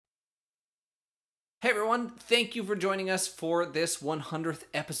Hey everyone, thank you for joining us for this 100th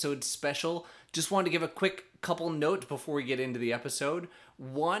episode special. Just wanted to give a quick couple notes before we get into the episode.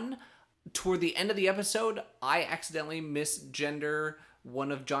 One, toward the end of the episode, I accidentally misgender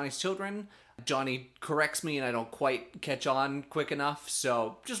one of Johnny's children. Jonny corrects me and I don't quite catch on quick enough,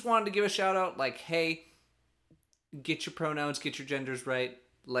 so just wanted to give a shout out like, hey, get your pronouns, get your genders right,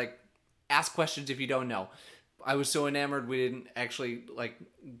 like, ask questions if you don't know. I was so enamored we didn't actually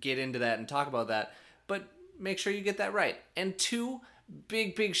get into that and talk about that. But make sure you get that right. And two,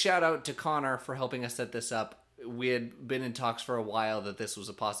 big shout out to Connor for helping us set this up. We had been in talks for a while that this was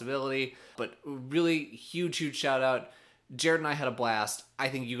a possibility, but really huge shout out. Jared and I had a blast. I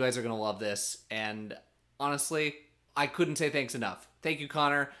think you guys are going to love this. And honestly, I couldn't say thanks enough. Thank you,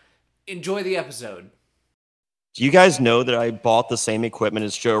 Connor. Enjoy the episode. Do you guys know that I bought the same equipment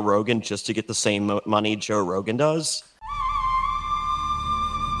as Joe Rogan just to get the same money Joe Rogan does?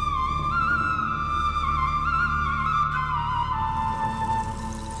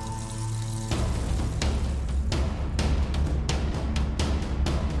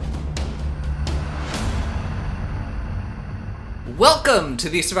 Welcome to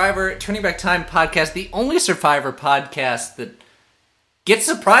the Survivor Turning Back Time podcast, the only Survivor podcast that gets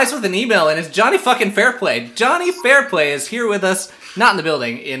surprised with an email, and it's Jonny fucking Fairplay. Jonny Fairplay is here with us, not in the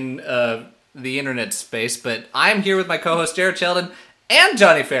building, in the internet space, but I'm here with my co-host Jared Sheldon and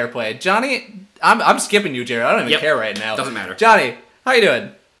Jonny Fairplay. Jonny, I'm skipping you, Jared. I don't even care right now. Doesn't matter. Jonny, how you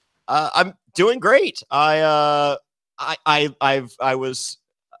doing? I'm doing great. I was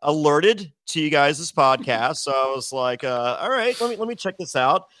alerted to you guys' podcast, so I was like, all right, let me check this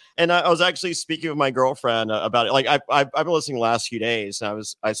out. And I was actually speaking with my girlfriend about it. Like I've been listening the last few days, and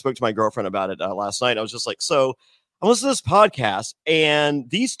I spoke to my girlfriend about it last night. I was just like, so I listened to this podcast, and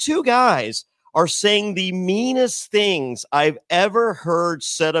these two guys are saying the meanest things I've ever heard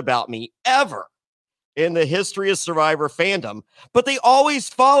said about me ever in the history of Survivor fandom, but they always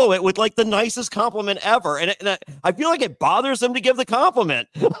follow it with like the nicest compliment ever. And I feel like it bothers them to give the compliment.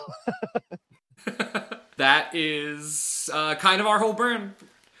 That is kind of our whole brand.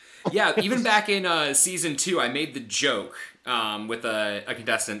 Yeah, even back in season 2, I made the joke with a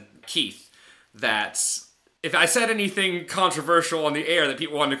contestant, Keith, that if I said anything controversial on the air that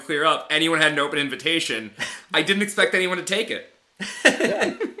people wanted to clear up, anyone had an open invitation, I didn't expect anyone to take it.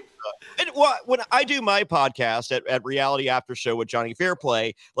 Yeah. And when I do my podcast at Reality After Show with Jonny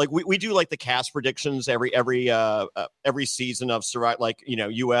Fairplay, like we do like the cast predictions every season of Survivor, like, you know,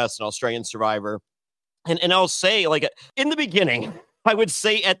 U.S. and Australian Survivor, and I'll say, like, in the beginning, I would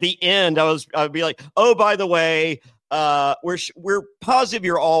say at the end, I would be like, oh, by the way, we're positive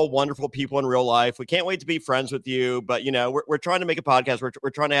you're all wonderful people in real life. We can't wait to be friends with you, but you know, we're trying to make a podcast. We're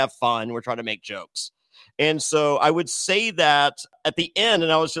trying to have fun. We're trying to make jokes. And so I would say that at the end,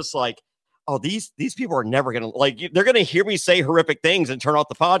 and I was just like, oh, these people are never going to, like, they're going to hear me say horrific things and turn off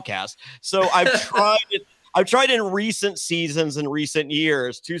the podcast. So I've tried in recent seasons and recent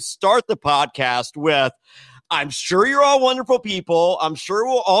years to start the podcast with, I'm sure you're all wonderful people. I'm sure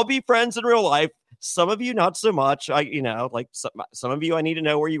we'll all be friends in real life. Some of you, not so much. Some of you, I need to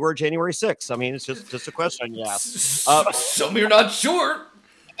know where you were January 6th. I mean, it's just a question. Yeah. Some you're not sure.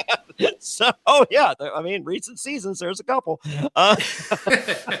 So, oh yeah, I mean, recent seasons, there's a couple, but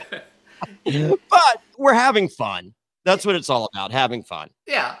we're having fun. That's what it's all about, having fun.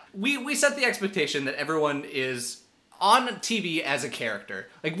 Yeah, we set the expectation that everyone is on TV as a character.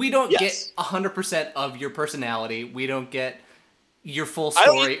 Like, we don't get 100% of your personality. We don't get your full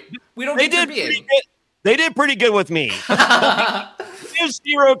story. We don't get your being. They did pretty good with me. There's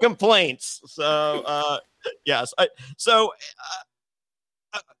zero complaints. So, yes.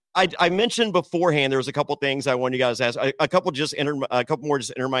 I mentioned beforehand there was a couple things I wanted you guys to ask. A couple more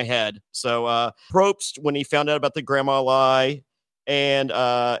just entered my head. So Probst, when he found out about the grandma lie, and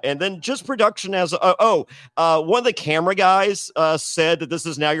then just production as one of the camera guys said that this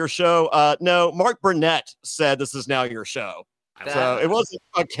is now your show. No, Mark Burnett said this is now your show. So it wasn't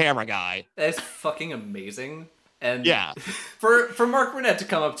a camera guy. That's fucking amazing. And yeah, for Mark Burnett to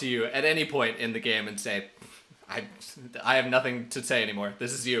come up to you at any point in the game and say, I have nothing to say anymore.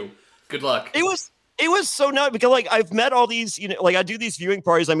 This is you. Good luck. It was so nuts because, like, I've met all these, you know, like I do these viewing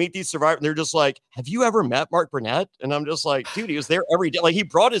parties. I meet these survivors, and they're just like, "Have you ever met Mark Burnett?" And I'm just like, "Dude, he was there every day. Like, he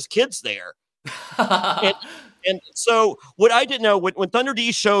brought his kids there." and so, what I didn't know when Thunder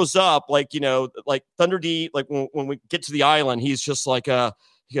D shows up, like, you know, like Thunder D, like when we get to the island, he's just like,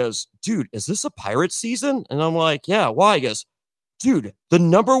 he goes, "Dude, is this a pirate season?" And I'm like, "Yeah, why?" He goes, "Dude, the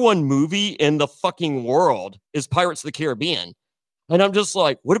 #1 movie in the fucking world is Pirates of the Caribbean." And I'm just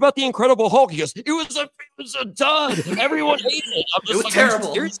like, "What about the Incredible Hulk?" He goes, it was a dud. Everyone hated it. I'm just it was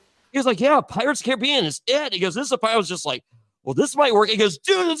terrible. He was like, yeah, Pirates of the Caribbean is it. He goes, this is a pirate. I was just like, well, this might work. He goes,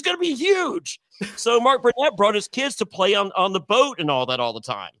 dude, it's going to be huge. So Mark Burnett brought his kids to play on the boat and all that all the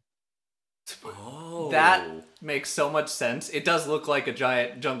time. Oh. That makes so much sense. It does look like a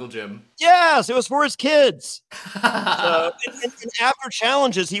giant jungle gym. Yes, it was for his kids. So, and after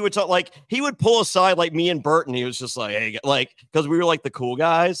challenges, he would talk, like, he would pull aside like me and Burton. He was just like, hey, like, because we were like the cool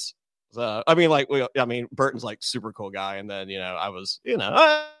guys. So, I mean, Burton's like super cool guy, and then I was,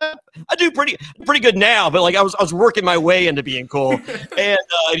 I do pretty good now, but like I was working my way into being cool, and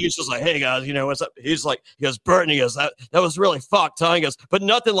he was just like, hey guys, what's up? He goes, Burton, he goes, that was really fucked, huh? He goes, but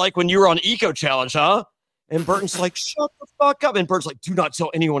nothing like when you were on Eco Challenge, huh? And Burton's like, shut the fuck up. And Burton's like, do not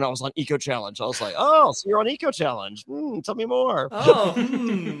tell anyone I was on Eco Challenge. I was like, oh, so you're on Eco Challenge? Tell me more. Oh,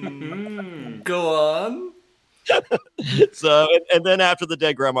 go on. So and then after the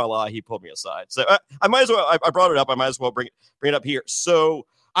dead grandma lie, he pulled me aside. So I might as well. I brought it up. I might as well bring it up here. So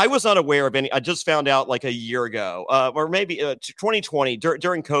I was not aware of any. I just found out like a year ago, or maybe 2020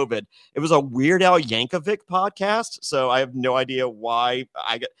 during COVID. It was a Weird Al Yankovic podcast. So I have no idea why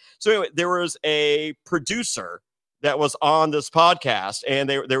I got. So anyway, there was a producer that was on this podcast, and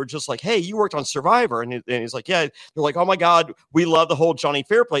they were just like, hey, you worked on Survivor. And he's like, yeah. They're like, oh my God, we love the whole Jonny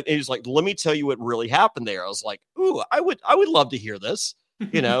Fairplay. And he's like, let me tell you what really happened there. I was like, ooh, I would love to hear this.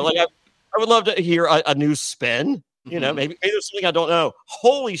 Like I would love to hear a new spin. Maybe there's something I don't know.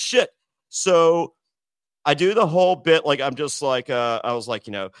 Holy shit. So I do the whole bit. Like, I'm just like, I was like,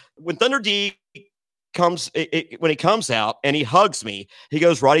 when Thunder D when he comes out and he hugs me, he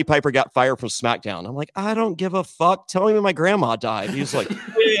goes, Roddy Piper got fired from SmackDown. I'm like, I don't give a fuck. Tell me my grandma died. He was like,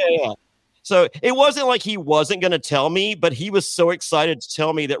 yeah. So it wasn't like he wasn't going to tell me, but he was so excited to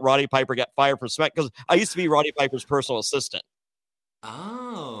tell me that Roddy Piper got fired from SmackDown because I used to be Roddy Piper's personal assistant.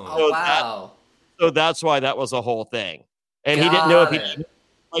 Oh, wow. So that's why that was a whole thing. And he didn't know if he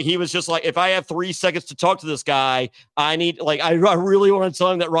like, he was just like, if I have 3 seconds to talk to this guy, I need, like, I really want to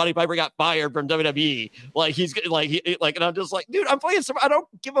tell him that Roddy Piper got fired from WWE. Like, he's like, and I'm just like, dude, I'm playing I don't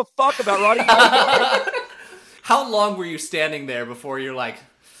give a fuck about Roddy Piper. How long were you standing there before you're like,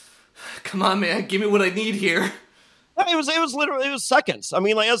 come on, man, give me what I need here? It was literally seconds. I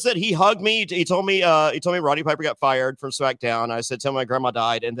mean, like I said, he hugged me. He told me Roddy Piper got fired from SmackDown. I said, tell my grandma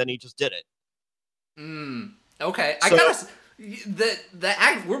died. And then he just did it. Okay. So,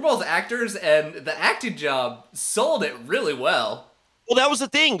 we're both actors, and the acting job sold it really well. Well, that was the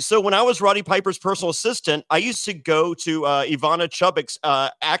thing. So when I was Roddy Piper's personal assistant, I used to go to Ivana Chubbuck's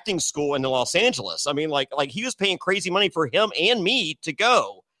acting school in Los Angeles. I mean, like he was paying crazy money for him and me to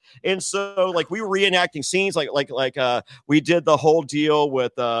go. And so, like, we were reenacting scenes, like we did the whole deal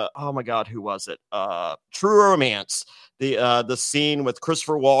with oh my God, who was it? True Romance. The scene with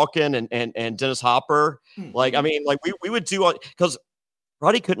Christopher Walken and Dennis Hopper. Mm-hmm. Like, I mean, like we would do, because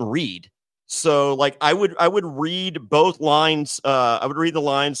Roddy couldn't read. So like I would read both lines. I would read the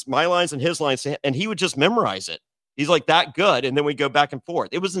lines, my lines and his lines, and he would just memorize it. He's like that good. And then we go back and forth.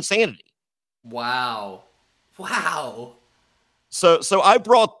 It was insanity. Wow. So I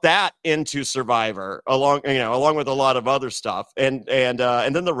brought that into Survivor along with a lot of other stuff, and then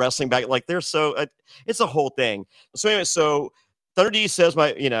the wrestling back, like it's a whole thing. So anyway, so Thunder D says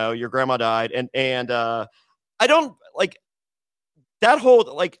your grandma died, and I don't like that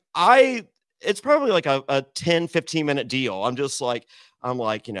whole it's probably like a 10, 15 minute deal. I'm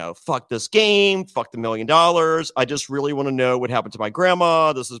like, fuck this game, fuck the $1 million. I just really want to know what happened to my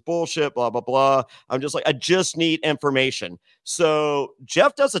grandma. This is bullshit, blah, blah, blah. I'm just like, I just need information. So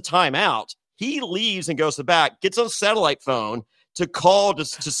Jeff does a timeout. He leaves and goes to the back, gets on a satellite phone to call to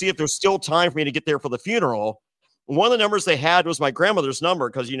see if there's still time for me to get there for the funeral. One of the numbers they had was my grandmother's number,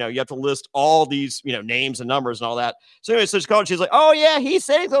 because, you have to list all these, names and numbers and all that. So anyway, so she called and she's like, oh, yeah, he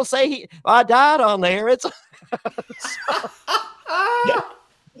said he'll say I died on there. It's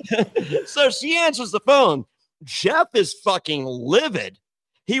So she answers the phone. Jeff is fucking livid.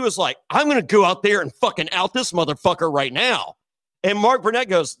 He was like, I'm going to go out there and fucking out this motherfucker right now. And Mark Burnett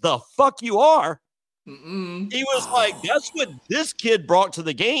goes, the fuck you are? Mm-mm. He was like, that's what this kid brought to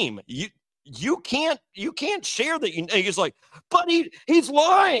the game. You can't share that. He's like, but he's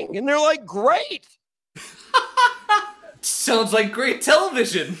lying. And they're like, great. Sounds like great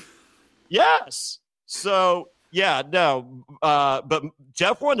television. Yes. So yeah, no, but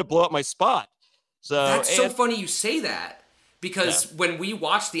Jeff wanted to blow up my spot. So that's so funny you say that, because when we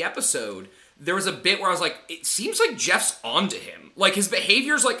watched the episode, there was a bit where I was like, it seems like Jeff's onto him. Like, his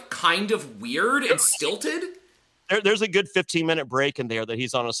behavior's like kind of weird and stilted. There's a good 15-minute break in there that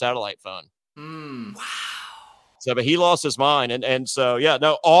he's on a satellite phone. Wow. So, but he lost his mind, and so yeah,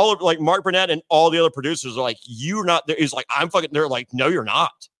 no, all of like Mark Burnett and all the other producers are like, you're not there. He's like, I'm fucking. They're like, no, you're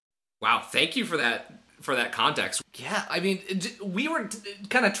not. Wow, thank you for that context. Yeah, I mean, we were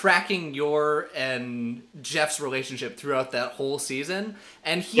kind of tracking your and Jeff's relationship throughout that whole season,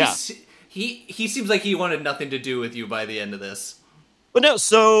 and he seems like he wanted nothing to do with you by the end of this. But no,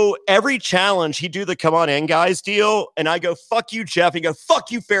 so every challenge, he'd do the come on in, guys deal, and I go, fuck you, Jeff. He go,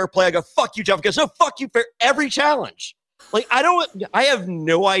 fuck you, Fairplay. I go, fuck you, Jeff. He goes, no, fuck you, Fair. Every challenge. Like, I have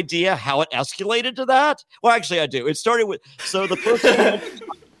no idea how it escalated to that. Well, actually, I do. It started with, so the first time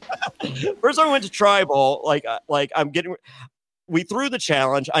I went to Tribal, we threw the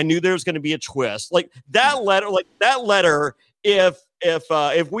challenge. I knew there was going to be a twist. Like, that letter,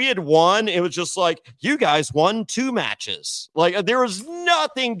 if we had won, it was just like, you guys won 2 matches. Like, there was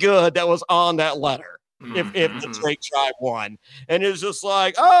nothing good that was on that letter if the Drake tribe won. And it was just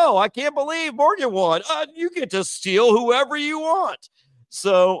like, oh, I can't believe Morgan won. You get to steal whoever you want.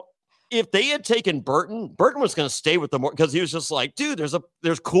 So if they had taken Burton was going to stay with them because he was just like, dude,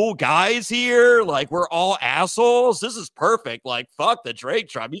 there's cool guys here. Like, we're all assholes. This is perfect. Like, fuck the Drake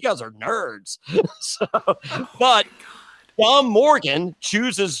tribe. You guys are nerds. But Dom Morgan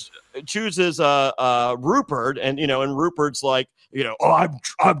chooses Rupert, and Rupert's like, I'm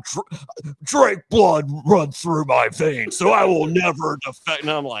Drake blood runs through my veins, so I will never defect. And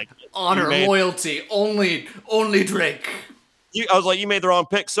I'm like, honor, loyalty, only Drake. I was like, you made the wrong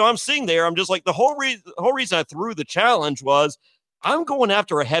pick. So I'm sitting there. I'm just like, the whole reason I threw the challenge was I'm going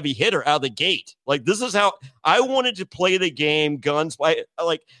after a heavy hitter out of the gate. Like, this is how I wanted to play the game. Guns.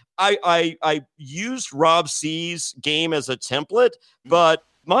 I used Rob C's game as a template, but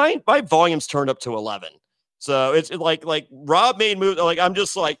my volume's turned up to 11. So it's like Rob made moves. Like, I'm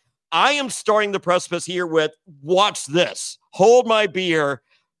just like, I am starting the precipice here with, watch this. Hold my beer.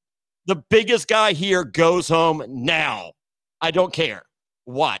 The biggest guy here goes home now. I don't care.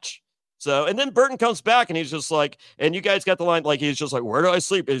 Watch. So, and then Burton comes back and he's just like, and you guys got the line, like, he's just like, where do I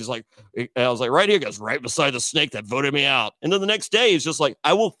sleep? And he's like, and I was like, right here. He goes, right beside the snake that voted me out. And then the next day, he's just like,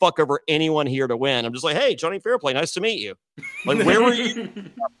 I will fuck over anyone here to win. I'm just like, hey, Jonny Fairplay, nice to meet you. Like, where were you?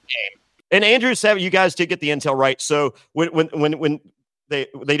 And Andrew Savage, you guys did get the intel right. So when they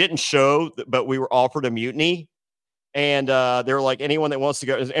didn't show, but we were offered a mutiny. And they were like, anyone that wants to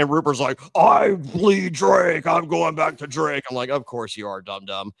go. And Rupert's like, I bleed Drake. I'm going back to Drake. I'm like, of course you are,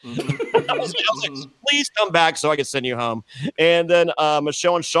 dum-dum. I was like, please come back so I can send you home. And then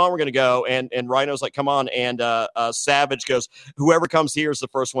Michelle and Sean were going to go. And Rhino's like, come on. And Savage goes, whoever comes here is the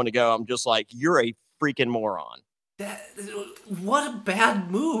first one to go. I'm just like, you're a freaking moron. What a bad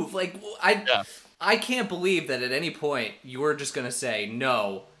move. Like, I can't believe that at any point you were just going to say,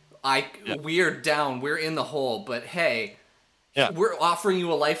 no, we're down, we're in the hole, but hey, we're offering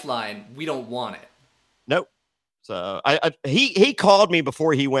you a lifeline. We don't want it. Nope. So he called me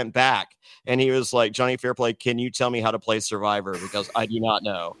before he went back, and he was like, Jonny Fairplay, can you tell me how to play Survivor? Because I do not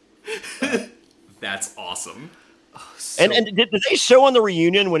know. That's awesome. And did they show on the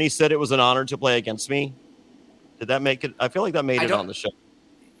reunion when he said it was an honor to play against me? Did that make it? I feel like that made it on the show.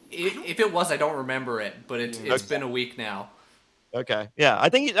 If it was, I don't remember it, but it's been a week now. Okay. Yeah. I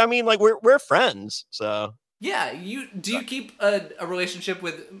mean, like, we're friends. So yeah. Do you keep a relationship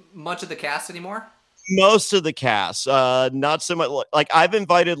with much of the cast anymore? Most of the cast, not so much. Like, I've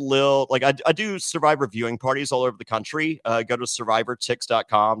invited Lil. Like, I do Survivor viewing parties all over the country. Go to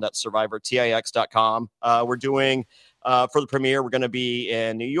survivortix.com. That's survivortix.com. We're doing for the premiere. We're going to be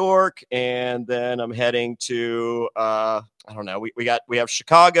in New York, and then I'm heading to I don't know. We have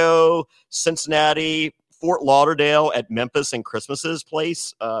Chicago, Cincinnati, Fort Lauderdale at Memphis and Christmas's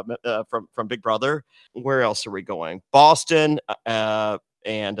place from Big Brother. Where else are we going? Boston,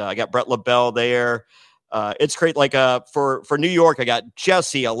 and I got Brett LaBelle there. It's great. Like for New York, I got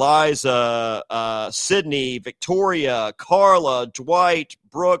Jesse, Eliza, Sydney, Victoria, Carla, Dwight,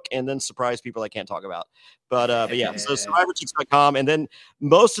 Brooke, and then surprise people I can't talk about. But yeah, so SurvivorTix.com, and then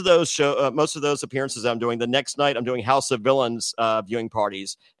most of those appearances I'm doing, the next night I'm doing House of Villains viewing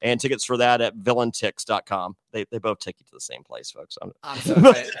parties, and tickets for that at villaintix.com. They both take you to the same place, folks. I'm so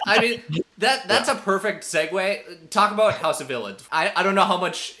excited. I mean, that's a perfect segue. Talk about House of Villains. I don't know how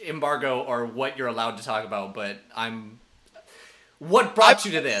much embargo or what you're allowed to talk about, but what brought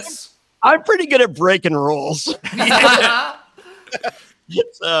you to this? I'm pretty good at breaking rules. Yeah.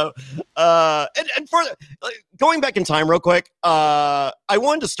 So, and for going back in time real quick, I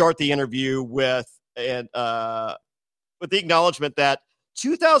wanted to start the interview with the acknowledgement that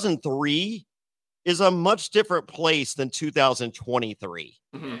 2003 is a much different place than 2023.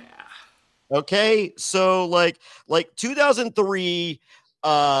 Mm-hmm. Yeah. Okay. So like 2003,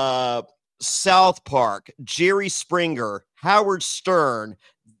 South Park, Jerry Springer, Howard Stern.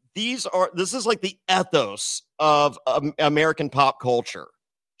 This is like the ethos of American pop culture.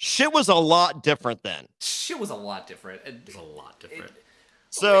 Shit was a lot different then. Shit was a lot different. It was a lot different.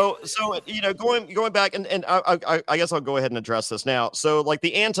 So going back, and I guess I'll go ahead and address this now. So like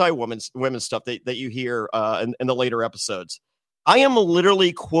the women's stuff that you hear in the later episodes, I am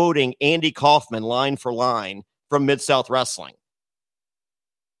literally quoting Andy Kaufman line for line from Mid-South Wrestling.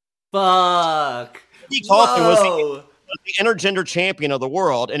 Fuck. Andy Kaufman was the intergender champion of the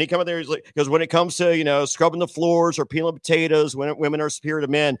world, and he come out there, he's like, because when it comes to scrubbing the floors or peeling potatoes, women are superior to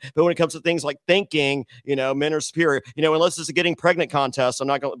men, but when it comes to things like thinking, men are superior, unless it's a getting pregnant contest, I'm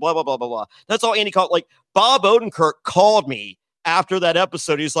not gonna blah blah blah blah blah. That's all Andy called. Like Bob Odenkirk called me after that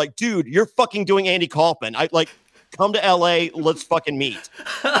episode. He's like, dude, you're fucking doing Andy Kaufman. I like, come to LA, let's fucking meet.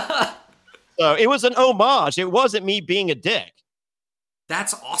 So it was an homage. It wasn't me being a dick.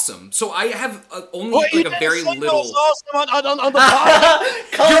 That's awesome. So I have only a very little. Awesome on the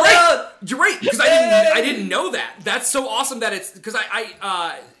podcast. You're right. Because I didn't know that. That's so awesome that it's because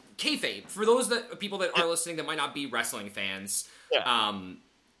I kayfabe, for those people that are listening that might not be wrestling fans. Yeah.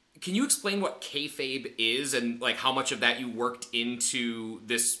 Can you explain what kayfabe is and like how much of that you worked into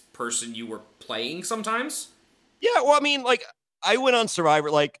this person you were playing sometimes? Yeah. Well, I mean, like I went on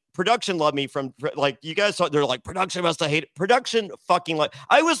Survivor, like production loved me from like you guys thought they're like production must have hated production fucking like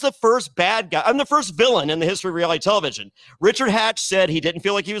I was the first bad guy. I'm the first villain in the history of reality television. Richard Hatch said he didn't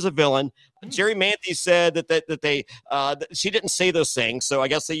feel like he was a villain. Jerry Manthe said that she didn't say those things, so I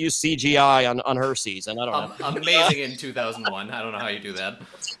guess they used CGI on her season. I don't know. Amazing in 2001. I don't know how you do that.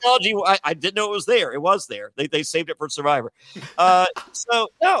 Technology, I didn't know it was there. It was there. They saved it for Survivor. So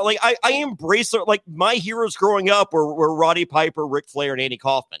no, like I embrace it. Like my heroes growing up were Roddy Piper, Ric Flair, and Andy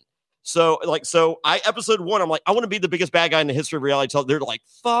Kaufman. So episode 1, I'm like, I want to be the biggest bad guy in the history of reality television. They're like,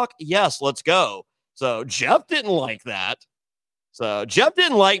 fuck yes, let's go. So Jeff didn't like that. So Jeff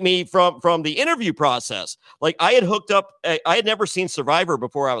didn't like me from the interview process. Like I had hooked up, I had never seen Survivor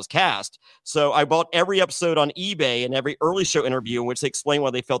before I was cast. So I bought every episode on eBay and every early show interview in which they explained why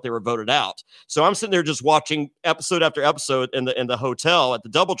they felt they were voted out. So I'm sitting there just watching episode after episode in the hotel at the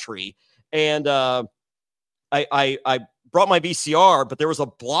DoubleTree. And I brought my VCR, but there was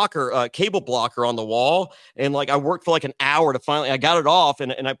a cable blocker on the wall. And like, I worked for like an hour to finally, I got it off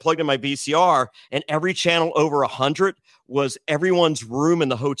and I plugged in my VCR, and every channel over 100 was everyone's room in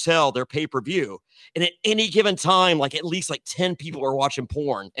the hotel, their pay-per-view. And at any given time, like at least like 10 people are watching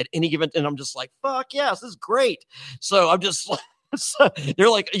porn at any given, and I'm just like, fuck yes, this is great. So I'm just like, so they're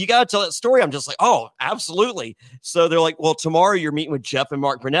like, you got to tell that story. I'm just like, oh, absolutely. So they're like, well, tomorrow you're meeting with Jeff and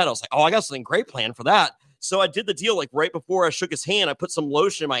Mark Burnett. I was like, oh, I got something great planned for that. So I did the deal, like right before I shook his hand, I put some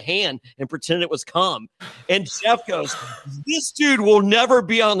lotion in my hand and pretended it was cum. And Jeff goes, this dude will never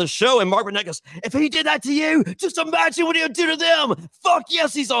be on the show. And Mark Burnett goes, if he did that to you, just imagine what he would do to them. Fuck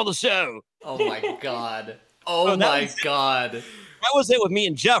yes, he's on the show. Oh my God. Oh my God. That was it with me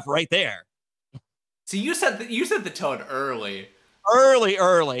and Jeff right there. So you set the tone early.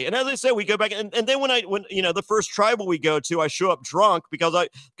 Early. And as I said, we go back and then when the first tribal we go to, I show up drunk because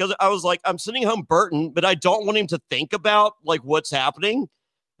I was like, I'm sending home Burton, but I don't want him to think about like what's happening.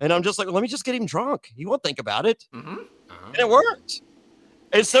 And I'm just like, let me just get him drunk. He won't think about it. Mm-hmm. And it worked.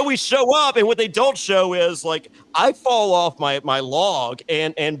 And so we show up, and what they don't show is like I fall off my log,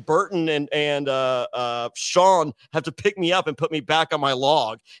 and Burton and Sean have to pick me up and put me back on my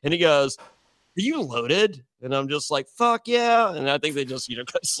log. And he goes, are you loaded? And I'm just like, fuck yeah. And I think they just,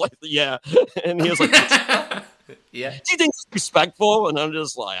 slightly, yeah. And he was like, yeah. Do you think it's respectful? And I'm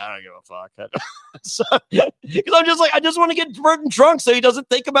just like, I don't give a fuck. So, because I'm just like, I just want to get Burton drunk so he doesn't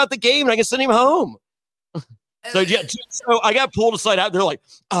think about the game and I can send him home. So I got pulled aside out. They're like,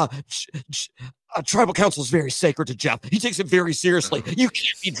 tribal council is very sacred to Jeff. He takes it very seriously. You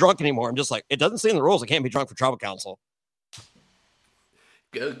can't be drunk anymore. I'm just like, it doesn't say in the rules I can't be drunk for tribal council.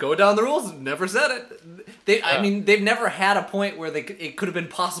 Go down the rules. Never said it. I mean, they've never had a point where it could have been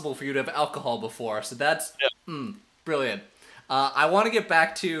possible for you to have alcohol before. So that's brilliant. I want to get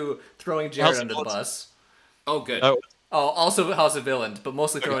back to throwing Jared under the bus. Oh, good. Oh, also House of Villains, but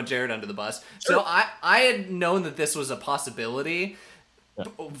mostly throwing Jared under the bus. Sure. So I had known that this was a possibility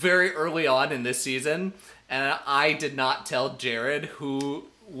very early on in this season, and I did not tell Jared who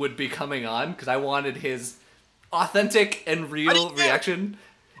would be coming on because I wanted his authentic and real reaction.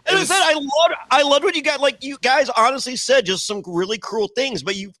 And I loved what you got. Like, you guys honestly said just some really cruel things,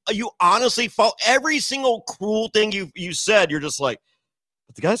 but you honestly felt every single cruel thing you said. You're just like,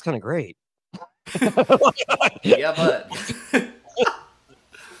 but the guy's kind of great. Yeah, but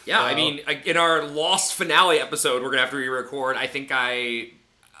yeah, I mean, in our Lost finale episode, we're gonna have to re-record. I think I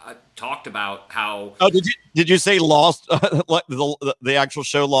talked about how. Oh, did you? Did you say lost? Like the actual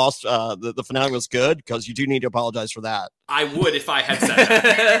show lost? The finale was good, because you do need to apologize for that. I would if I had said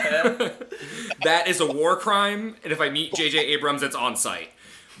that. That is a war crime, and if I meet J.J. Abrams, it's on site.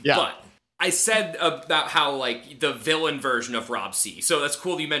 Yeah. But I said about how like the villain version of Rob C. So that's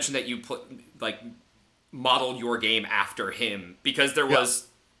cool that you mentioned that you modeled your game after him, because there was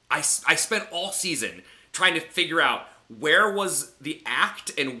I spent all season trying to figure out where was the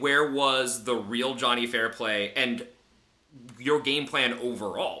act and where was the real Jonny Fairplay and your game plan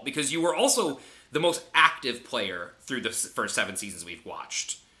overall, because you were also the most active player through the first 7 seasons we've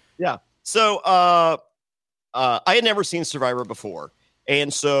watched. Yeah. So I had never seen Survivor before.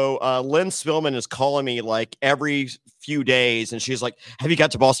 And so Lynn Spillman is calling me like every few days, and she's like, "Have you got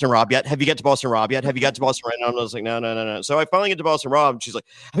to Boston Rob yet? Have you got to Boston Rob yet? Have you got to Boston Rob?" And I was like, no. So I finally get to Boston Rob, and she's like,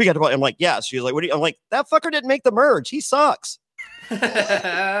 "Have you got to Boston?" I'm like, "Yes." She's like, "What do you?" I'm like, "That fucker didn't make the merge. He sucks."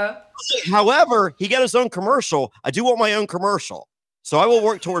 However, he got his own commercial. I do want my own commercial, so I will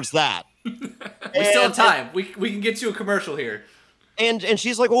work towards that. We still have time. We can get you a commercial here. And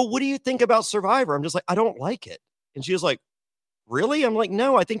she's like, "Well, what do you think about Survivor?" I'm just like, "I don't like it." And she was like, "Really?" I'm like,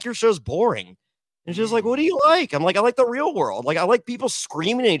 "No, I think your show's boring." And she's like, "What do you like?" I'm like, "I like the real world. Like, I like people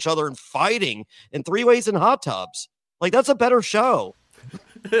screaming at each other and fighting and 3-ways in hot tubs. Like, that's a better show."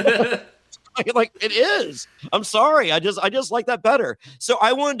 Like, it is. I'm sorry. I just like that better. So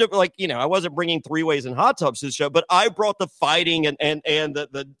I wanted to, like, I wasn't bringing 3-ways in hot tubs to the show, but I brought the fighting and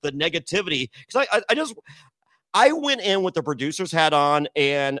the negativity, because I went in with the producer's hat on,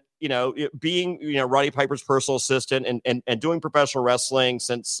 and, being, Roddy Piper's personal assistant and doing professional wrestling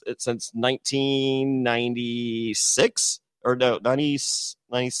since 1996 or no,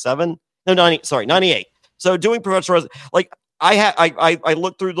 97, no, 98. So doing professional wrestling, like I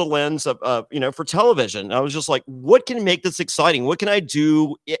looked through the lens of, for television. I was just like, what can make this exciting? What can I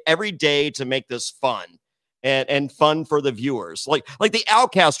do every day to make this fun? And fun for the viewers, like the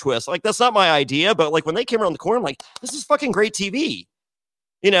Outcast twist. Like, that's not my idea, but like when they came around the corner, I'm like, this is fucking great TV.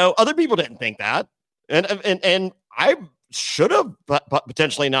 Other people didn't think that, and I should have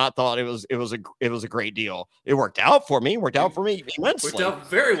potentially not thought it was a great deal. It worked out for me. Immensely. Worked out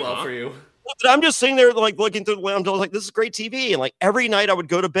very well for you. But I'm just sitting there, like, looking through the window. I was like, this is great TV. And like every night I would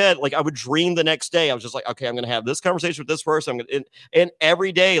go to bed, like I would dream the next day. I was just like, okay, I'm going to have this conversation with this person. And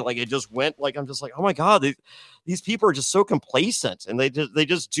every day, like, it just went, like, I'm just like, oh my God, these people are just so complacent, and they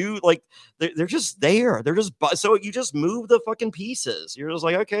just do, like, they're just there. They're just, so you just move the fucking pieces. You're just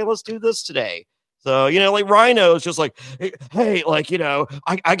like, okay, let's do this today. So, like Rhino is just like, hey, like,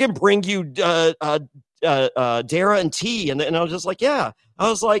 I can bring you Dara and T. And I was just like, yeah. I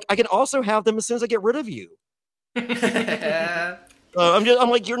was like, I can also have them as soon as I get rid of you. I'm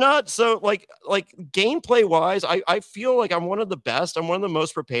like, you're not. So like gameplay wise, I feel like I'm one of the best. I'm one of the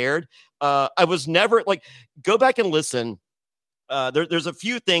most prepared. I was never, like, go back and listen. There's a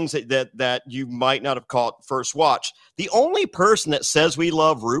few things that you might not have caught first watch. The only person that says we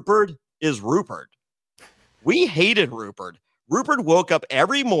love Rupert is Rupert. We hated Rupert. Rupert woke up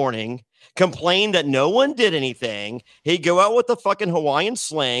every morning, complained that no one did anything. He'd go out with the fucking Hawaiian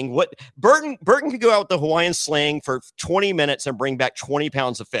sling. What Burton could go out with the Hawaiian sling for 20 minutes and bring back 20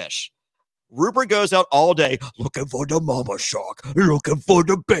 pounds of fish. Rupert goes out all day looking for the mama shark, looking for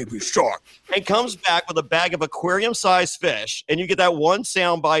the baby shark, and comes back with a bag of aquarium-sized fish. And you get that one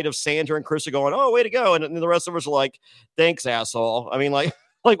sound bite of Sandra and Krista going, "Oh, way to go!" And the rest of us are like, "Thanks, asshole." I mean, like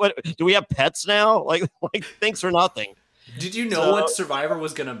what? Do we have pets now? Like thanks for nothing. Did you know what Survivor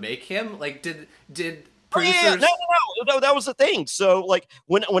was gonna make him? Like, did producers? Oh, yeah. No, that was the thing. So, like,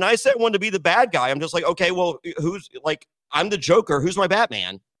 when I said I wanted to be the bad guy, I'm just like, okay, well, who's, like, I'm the Joker. Who's my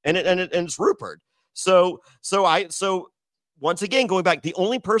Batman? And it's Rupert. So once again, going back, the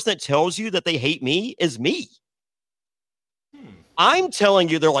only person that tells you that they hate me is me. I'm telling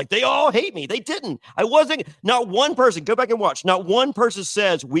you, they're like, they all hate me. They didn't. I wasn't. Not one person. Go back and watch. Not one person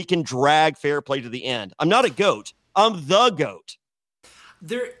says we can drag Fairplay to the end. I'm not a goat. I'm the GOAT.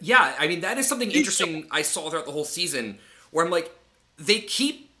 Yeah, I mean, that is something interesting I saw throughout the whole season, where I'm like, they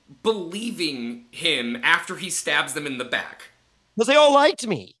keep believing him after he stabs them in the back. Because they all liked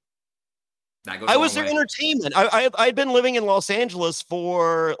me. I was their entertainment. I'd been living in Los Angeles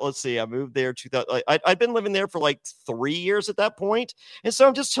for, let's see, I moved there 2000. I'd been living there for like 3 years at that point, and so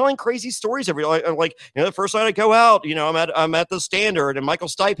I'm just telling crazy stories every. I'm like, the first night I go out, I'm at the Standard, and Michael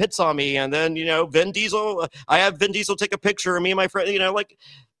Stipe hits on me, and then Vin Diesel. I have Vin Diesel take a picture of me and my friend. Like,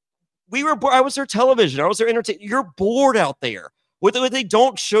 we were. I was their television. I was their entertainment. You're bored out there. What they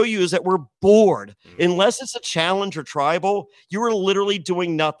don't show you is that we're bored. Unless it's a challenge or tribal, you were literally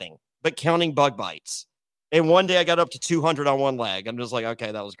doing nothing but counting bug bites. And one day I got up to 200 on one leg. I'm just like,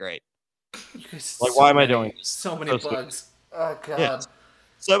 okay, that was great. Like, why am I doing this? So many bugs. Oh God. Yeah.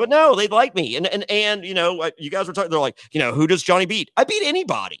 So, but no, they like me, and you know, you guys were talking. They're like, you know, who does Jonny beat? I beat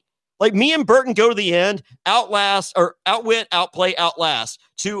anybody. Like me and Burton go to the end, outlast or outwit, outplay, outlast.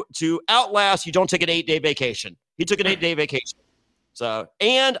 To outlast, you don't take an 8-day vacation. He took an 8-day vacation. So,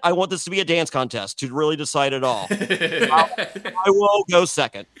 and I want this to be a dance contest to really decide it all. I will go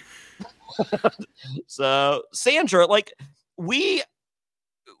second. So, Sandra, like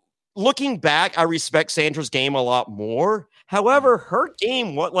looking back, I respect Sandra's game a lot more. However, her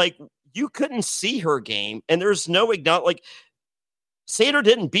game, you couldn't see her game, and there's no like Sandra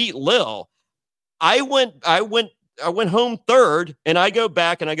didn't beat Lil. I went home third, and I go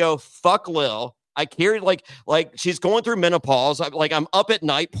back and I go, fuck Lil. I carried like she's going through menopause. I'm up at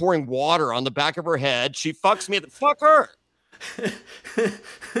night pouring water on the back of her head. She fucks me. Fuck her. So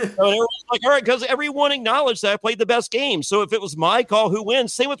everyone's like, all right, because everyone acknowledged that I played the best game. So if it was my call, who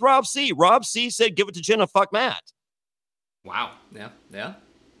wins? Same with Rob C. Rob C said, give it to Jenna. Fuck Matt. Wow. Yeah.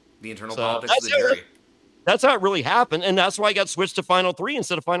 The internal politics of the jury. That's how it really happened, and that's why I got switched to Final 3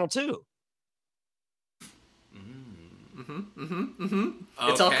 instead of Final 2.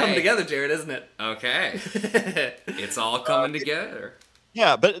 It's all coming together, Jared, isn't it? Okay. It's all coming together.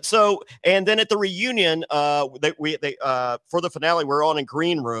 Yeah, but so, and then at the reunion, they for the finale, we're on a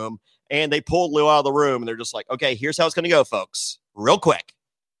green room, and they pulled Lil out of the room, and they're just like, okay, here's how it's going to go, folks. Real quick.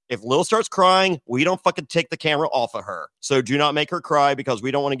 If Lil starts crying, we don't fucking take the camera off of her. So do not make her cry because we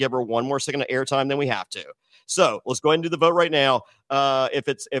don't want to give her one more second of airtime than we have to. So let's go ahead and do the vote right now. If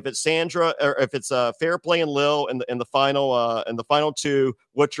it's Sandra or if it's Fairplay and Lil in the final two,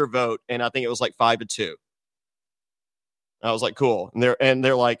 what's your vote? And I think it was like 5-2. I was like, cool. And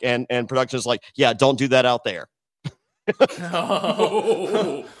they're like, and production is like, yeah, don't do that out there.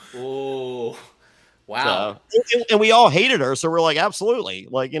 Oh. Wow. So, and we all hated her, so we're like, absolutely,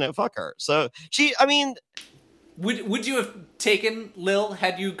 like, you know, fuck her. So would you have taken Lil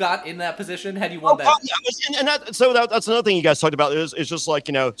had you got in that position? Had you won that? Yeah, that's another thing you guys talked about is just like,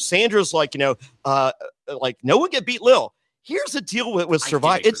 you know, Sandra's like, you know, like no one can beat Lil. Here's the deal with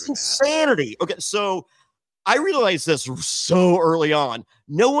Survivor. It's insanity. Okay, so I realized this so early on.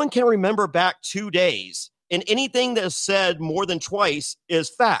 No one can remember back 2 days, and anything that is said more than twice is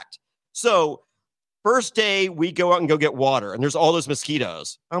fact. So first day, we go out and go get water, and there's all those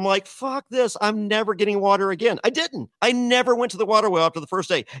mosquitoes. I'm like, fuck this. I'm never getting water again. I didn't. I never went to the water well after the first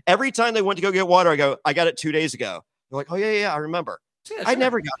day. Every time they went to go get water, I go, I got it 2 days ago. They're like, oh, yeah, I remember. Yeah, sure. I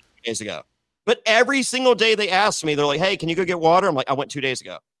never got it 2 days ago. But every single day they asked me, they're like, hey, can you go get water? I'm like, I went 2 days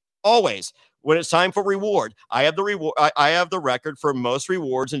ago. Always. When it's time for reward, I have the reward. I have the record for most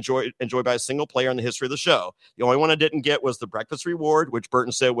rewards enjoyed by a single player in the history of the show. The only one I didn't get was the breakfast reward, which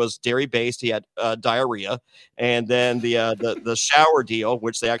Burton said was dairy based. He had diarrhea, and then the shower deal,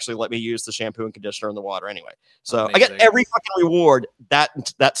 which they actually let me use the shampoo and conditioner in the water anyway. So amazing. I got every fucking reward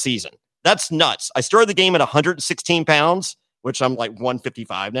that season. That's nuts. I started the game at 116 pounds, which I'm like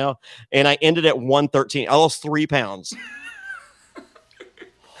 155 now, and I ended at 113. I lost 3 pounds.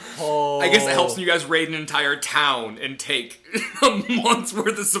 I guess it helps when you guys raid an entire town and take a month's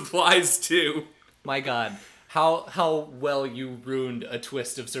worth of supplies too. My God, how well you ruined a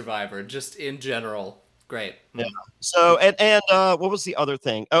twist of Survivor, just in general. Great. Yeah. So and what was the other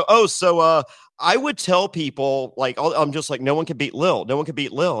thing? So I would tell people like I'm just like no one can beat Lil, no one can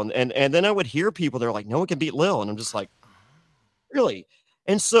beat Lil, and then I would hear people they're like no one can beat Lil, and I'm just like really.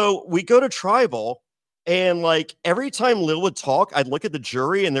 And so we go to Tribal. And like every time Lil would talk, I'd look at the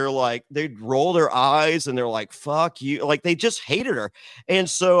jury and they'd roll their eyes and they're like, fuck you. Like they just hated her. And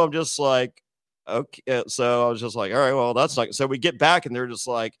so I'm just like, okay. So I was just like, all right, well, that's not. So we get back and they're just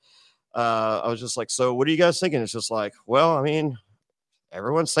like, I was just like, so what are you guys thinking? It's just like, well, I mean,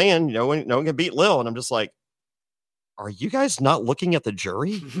 everyone's saying no one can beat Lil. And I'm just like, are you guys not looking at the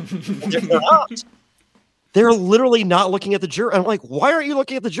jury? They're not. They're literally not looking at the jury. I'm like, why aren't you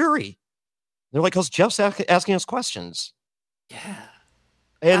looking at the jury? They're like, because Jeff's asking us questions. Yeah.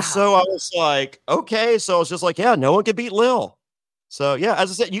 And so I was like, okay. So I was just like, yeah, no one can beat Lil. So yeah,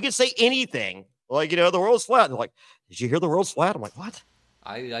 as I said, you can say anything. Like, you know, the world's flat. They're like, did you hear the world's flat? I'm like, what?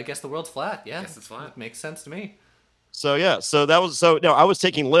 I guess the world's flat. Yeah. I guess it's flat. It makes sense to me. So yeah, I was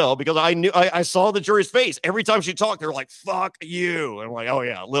taking Lil because I knew I saw the jury's face every time she talked. They're like, "Fuck you," and I'm like, "Oh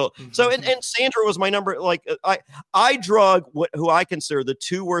yeah, Lil." So and Sandra was my number. Like I drug who I consider the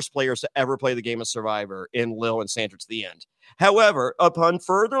two worst players to ever play the game of Survivor in Lil and Sandra to the end. However, upon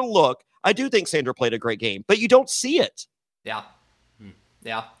further look, I do think Sandra played a great game, but you don't see it. Yeah.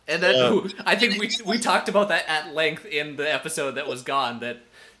 Yeah, and then I think we talked about that at length in the episode that was gone. That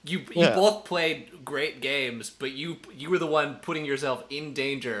you both played great games, but you were the one putting yourself in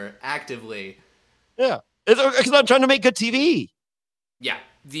danger actively. Yeah, because I'm trying to make good TV. Yeah,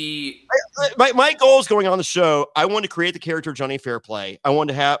 my goals going on the show, I wanted to create the character Jonny Fairplay. I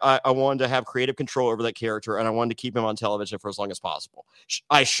wanted to have creative control over that character, and I wanted to keep him on television for as long as possible.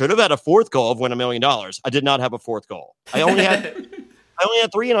 I should have had a fourth goal of win $1 million. I did not have a fourth goal. I only had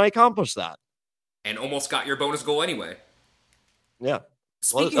 3, and I accomplished that. And almost got your bonus goal anyway. Yeah.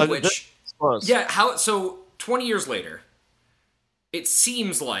 Speaking of which, so 20 years later, it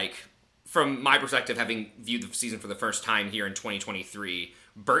seems like, from my perspective, having viewed the season for the first time here in 2023,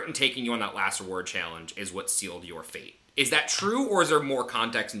 Burton taking you on that last reward challenge is what sealed your fate. Is that true, or is there more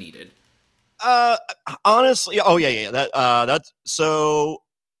context needed? Honestly, that's so.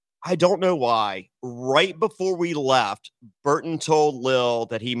 I don't know why. Right before we left, Burton told Lil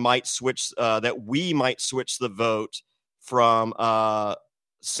that he might switch. That we might switch the vote from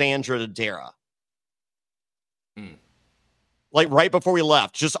Sandra to Dara. Like right before we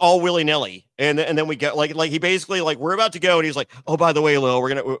left, just all willy nilly, and then we get like he basically like we're about to go, and he's like, "Oh, by the way, Lil,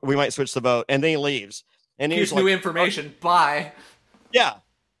 we might switch the vote," and then he leaves, and here's new information. Bye. Yeah,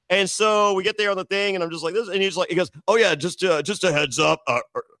 and so we get there on the thing, and I'm just like this, and he goes, "Oh yeah, just a heads up,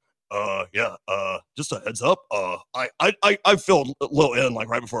 just a heads up, I filled Lil in like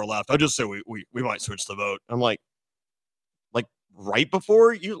right before I left. I just said we might switch the vote." I'm like right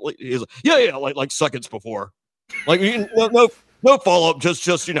before you, he's like, yeah, like seconds before. Like no follow up. Just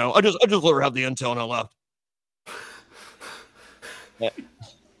I just let her have the intel and I left. Yeah.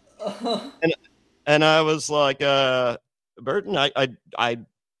 And I was like, Burton, I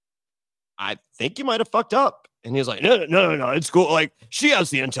think you might have fucked up. And he was like, no, it's cool. Like she has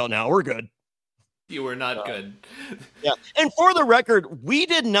the intel now. We're good. You were not good. Yeah. And for the record, we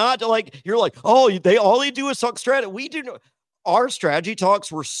did not you're like, oh, all they do is talk strategy. We do. Our strategy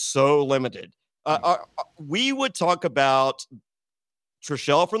talks were so limited. We would talk about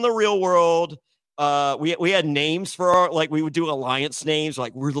Trishelle from the real world. We had names for our, we would do alliance names,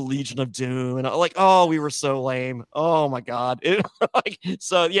 like we're the Legion of Doom, and we were so lame. Oh my god!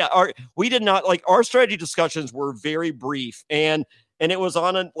 We did not our strategy discussions were very brief, and it was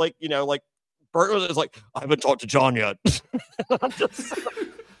on a Bert was like, I haven't talked to John yet.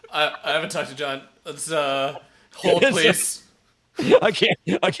 I haven't talked to John. Let's hold, please. I can't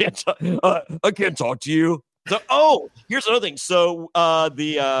talk to you. So, here's another thing. So,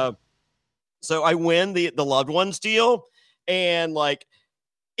 so I win the loved ones deal, and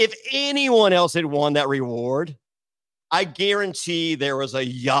if anyone else had won that reward, I guarantee there was a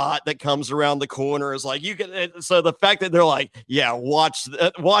yacht that comes around the corner. Is like you can. So the fact that they're like, yeah, watch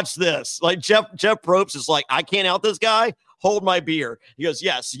this. Like Jeff Probst is like, I can't out this guy. Hold my beer. He goes,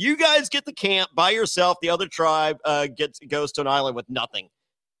 yes, you guys get the camp by yourself. The other tribe goes to an island with nothing.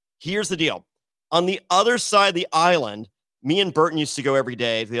 Here's the deal. On the other side of the island, me and Burton used to go every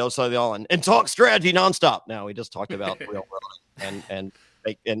day to the other side of the island and talk strategy nonstop. Now we just talked about real world and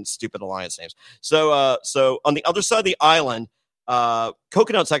stupid alliance names. So on the other side of the island,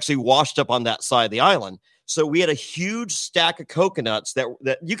 coconuts actually washed up on that side of the island. So we had a huge stack of coconuts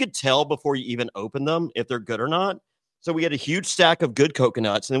that you could tell before you even open them if they're good or not. So we had a huge stack of good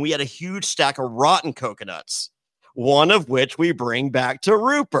coconuts, and then we had a huge stack of rotten coconuts, one of which we bring back to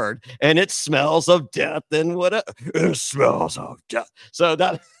Rupert, and it smells of death and whatever. It smells of death. So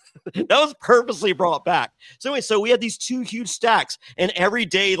that was purposely brought back. So anyway, so we had these two huge stacks, and every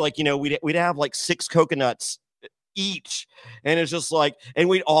day, we'd have 6 coconuts each, and it's just and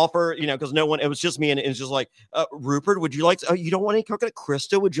we'd offer, because no one, it was just me, and it was just Rupert, would you like you don't want any coconut?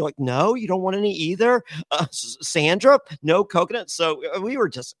 Krista, would you like? No, you don't want any either. Sandra, no coconut. So we were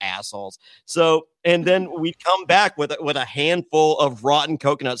just assholes. So and then we'd come back with a handful of rotten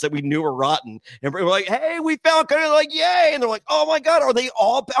coconuts that we knew were rotten, and we're like, hey, we found coconut, yay. And they're like, oh my god,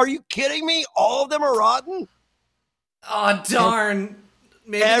 are you kidding me? All of them are rotten. Oh darn.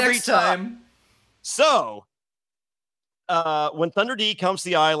 Maybe every next time. So when Thunder D comes to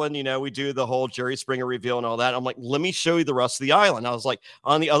the island, we do the whole Jerry Springer reveal and all that. I'm like, let me show you the rest of the island. I was like,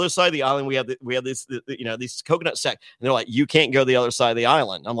 on the other side of the island, we have this, these coconut stacks. And they're like, you can't go to the other side of the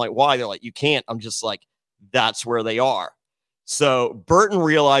island. I'm like, why? They're like, you can't. I'm just like, that's where they are. So Burton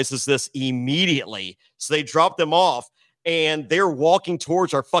realizes this immediately. So they drop them off, and they're walking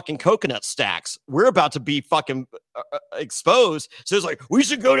towards our fucking coconut stacks. We're about to be fucking exposed. So it's like, we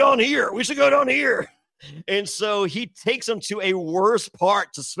should go down here. We should go down here. And so he takes them to a worse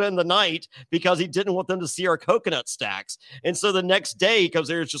part to spend the night because he didn't want them to see our coconut stacks. And so the next day he comes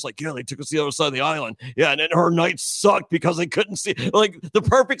there, it's just like, yeah, they took us to the other side of the island. Yeah, and then her night sucked because they couldn't see. Like, the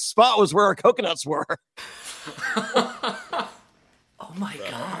perfect spot was where our coconuts were. Oh my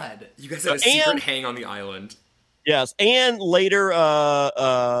God. You guys had a secret hang on the island. Yes. And later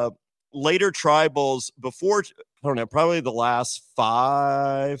tribals before, I don't know, probably the last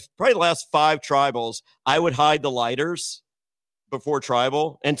five tribals, I would hide the lighters before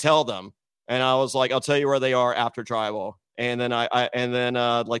tribal and tell them. And I was like, I'll tell you where they are after tribal. And then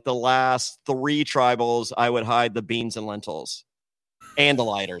like the last three tribals, I would hide the beans and lentils and the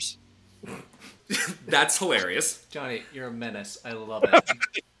lighters. That's hilarious. Jonny, you're a menace. I love it.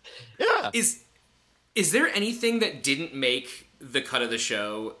 Yeah. Is there anything that didn't make the cut of the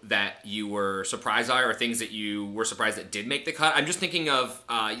show that you were surprised by, or things that you were surprised that did make the cut? I'm just thinking of,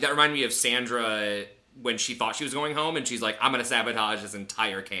 that reminded me of Sandra when she thought she was going home and she's like, I'm going to sabotage this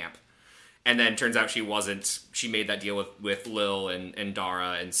entire camp. And then turns out she wasn't. She made that deal with Lil and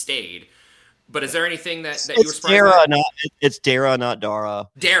Dara and stayed. But is there anything that you were surprised by? It's Dara, not Dara.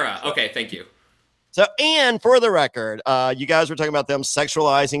 Dara. Okay, thank you. So, and for the record, you guys were talking about them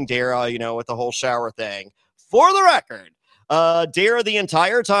sexualizing Dara, with the whole shower thing. For the record, Dara, the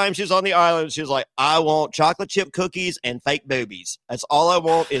entire time she's on the island, she was like, I want chocolate chip cookies and fake boobies. That's all I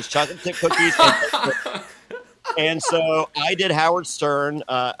want is chocolate chip cookies and fake boobies. And so I did Howard Stern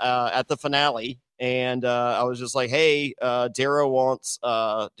at the finale, and I was just like, hey, Dara wants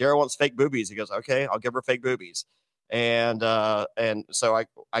fake boobies. He goes, okay, I'll give her fake boobies. And so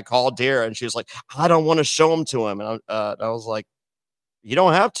I called Dara, and she was like, I don't want to show them to him. And I was like, you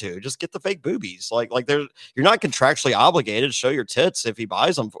don't have to. Just get the fake boobies. Like you're not contractually obligated to show your tits if he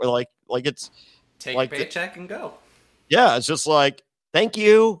buys them. For like it's take like a paycheck and go. Yeah, it's just like, thank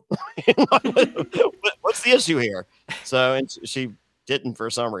you. What's the issue here? So, and she didn't for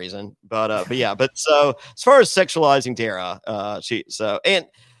some reason, but so as far as sexualizing Dara,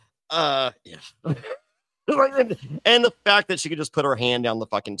 yeah. And the fact that she could just put her hand down the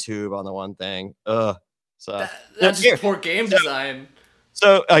fucking tube on the one thing. So that's just poor game design.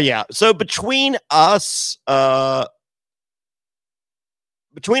 So So between us out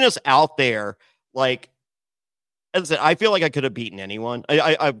there, like, as I said, I feel like I could have beaten anyone.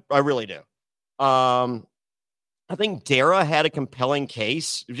 I really do. I think Dara had a compelling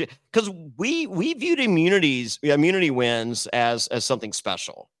case because we viewed immunity wins as something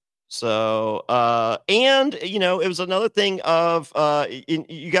special. So, and it was another thing of,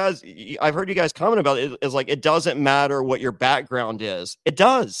 you guys, I've heard you guys comment about it, is like, it doesn't matter what your background is. It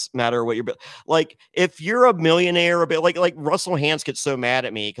does matter what like, if you're a millionaire, a bit like Russell Hantz gets so mad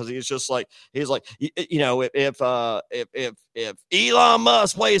at me because he's like, if Elon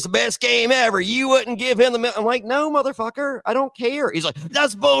Musk plays the best game ever, you wouldn't give him the, I'm like, no, motherfucker, I don't care. He's like,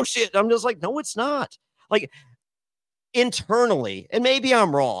 that's bullshit. I'm just like, no, it's not. Like, internally, and maybe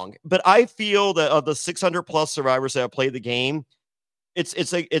I'm wrong, but I feel that of the 600 plus survivors that have played the game, it's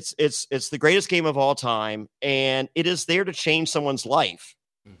the greatest game of all time, and it is there to change someone's life.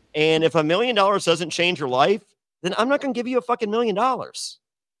 And if $1 million doesn't change your life, then I'm not going to give you a fucking $1 million.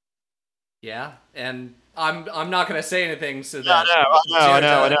 Yeah, and I'm not going to say anything. So that I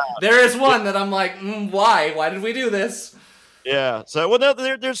know. There is one that I'm like, why? Why did we do this? Yeah. So, well,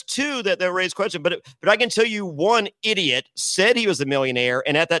 there's two that raise question, but I can tell you one idiot said he was a millionaire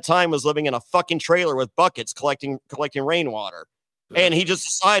and at that time was living in a fucking trailer with buckets collecting rainwater. And he just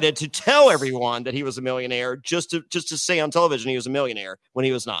decided to tell everyone that he was a millionaire just to say on television he was a millionaire when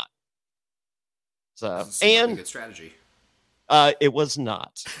he was not. So, and a good strategy. It was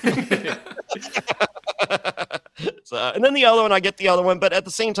not. So, and then the other one, I get the other one, but at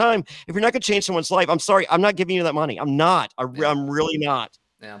the same time, if you're not going to change someone's life, I'm sorry, I'm not giving you that money. I'm not. I'm really not.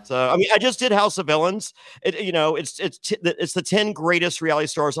 Yeah. So, I mean, I just did House of Villains. It's the 10 greatest reality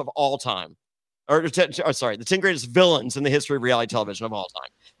stars of all time, the 10 greatest villains in the history of reality television of all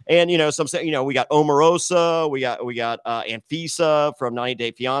time. And some say, we got Omarosa, we got Anfisa from 90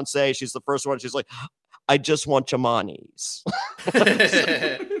 Day Fiance. She's the first one. She's like, I just want Jamanis.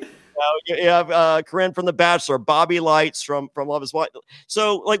 You have Corinne from The Bachelor, Bobby Lights from Love Is Blind.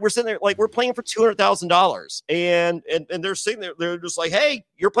 So like we're sitting there, like we're playing for $200,000, and they're sitting there, they're just like, hey,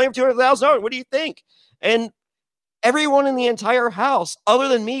 you're playing for $200,000. What do you think? And everyone in the entire house, other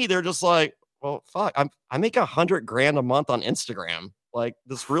than me, they're just like, well, fuck, I make $100,000 a month on Instagram. Like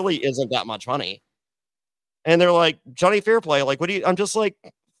this really isn't that much money. And they're like, Jonny Fairplay, like, what do you? I'm just like,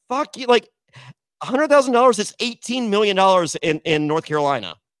 fuck you, like $100,000 is $18 million in North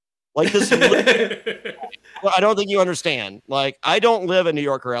Carolina. Like this. Well, I don't think you understand. Like, I don't live in New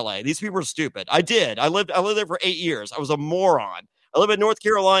York or LA. These people are stupid. I did. I lived there for 8 years. I was a moron. I live in North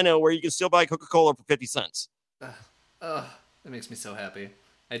Carolina where you can still buy Coca-Cola for 50 cents. That makes me so happy.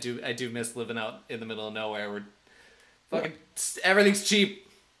 I do miss living out in the middle of nowhere where fucking everything's cheap.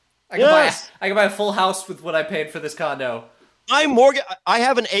 I can buy a full house with what I paid for this condo. I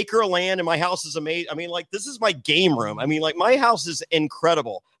have an acre of land and my house is amazing. I mean, like, this is my game room. I mean, like, my house is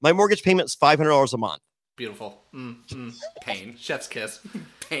incredible. My mortgage payment is $500 a month. Beautiful. Pain. Chef's kiss.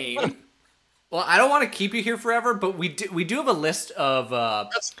 Pain. Well, I don't want to keep you here forever, but we do have a list of.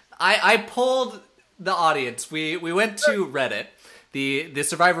 I polled the audience. We went to Reddit, the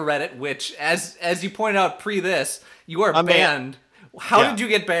Survivor Reddit, which, as you pointed out pre this, you are banned. How did you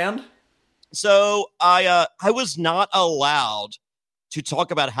get banned? So I was not allowed to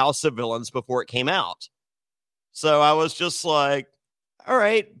talk about House of Villains before it came out. So I was just like, all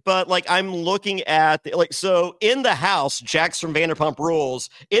right, but like I'm looking at so in the house, Jax from Vanderpump Rules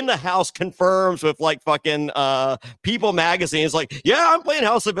in the house confirms with like fucking People magazine is like, yeah, I'm playing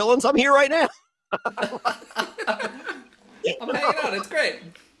House of Villains. I'm here right now. I'm hanging out. It's great.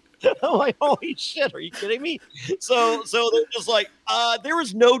 I'm like, holy shit, are you kidding me? So they're just like, there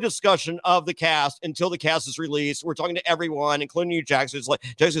was no discussion of the cast until the cast is released. We're talking to everyone, including you, Jackson. It's like,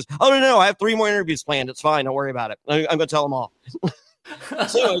 Jackson says, oh, no, I have 3 more interviews planned. It's fine. Don't worry about it. I'm going to tell them all.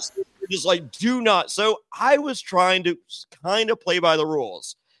 So it's just like, do not. So I was trying to kind of play by the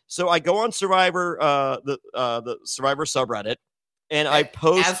rules. So I go on Survivor, the Survivor subreddit, and I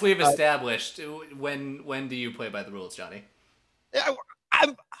post. As we've established, when do you play by the rules, Johnny?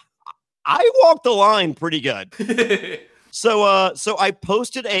 I walked the line pretty good. So I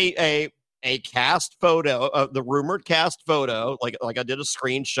posted a cast photo, the rumored cast photo, like I did a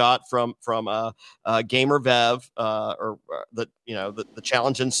screenshot from Gamer Vev, or the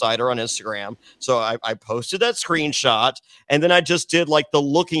Challenge Insider on Instagram. So I posted that screenshot, and then I just did like the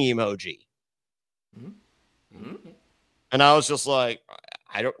looking emoji, and I was just like,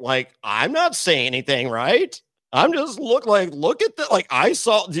 I'm not saying anything, right? I'm just look at that. Like, I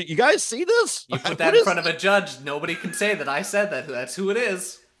saw. Did you guys see this? You put that in front of a judge. Nobody can say that I said that. That's who it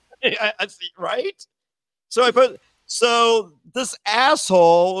is. I see, right? So so this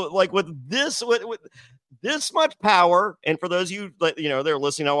asshole, like with this much power, and for those of you they're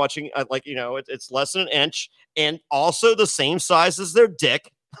listening, not watching, it's less than an inch, and also the same size as their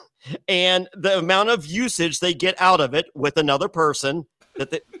dick, and the amount of usage they get out of it with another person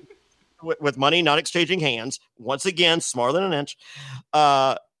that they. With money not exchanging hands, once again, smaller than an inch,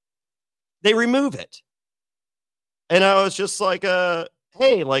 they remove it. And I was just like,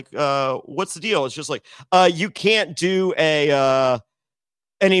 hey, what's the deal? It's just like, you can't do an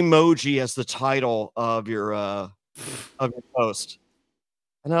emoji as the title of your post.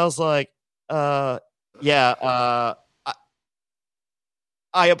 And I was like,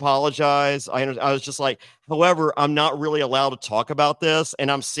 I apologize. I was just like, however, I'm not really allowed to talk about this. And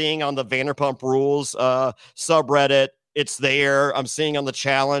I'm seeing on the Vanderpump Rules subreddit, it's there. I'm seeing on the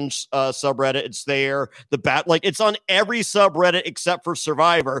Challenge subreddit, it's there. It's on every subreddit except for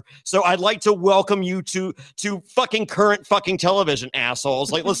Survivor. So I'd like to welcome you to fucking current fucking television,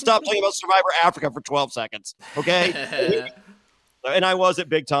 assholes. Like, let's stop talking about Survivor Africa for 12 seconds, okay? And I was at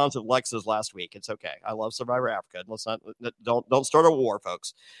Big Tom's with Lexus last week. It's okay. I love Survivor Africa. Let's don't start a war,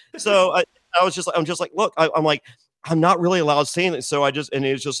 folks. So I'm just like, look, I'm not really allowed to say anything. So and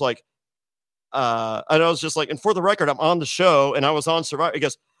it was just like, and I was just like, and for the record, I'm on the show and I was on Survivor. He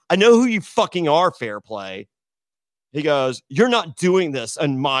goes, I know who you fucking are, Fairplay. He goes, you're not doing this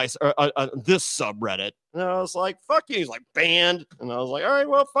on this subreddit. And I was like, fuck you. He's like, banned. And I was like, all right,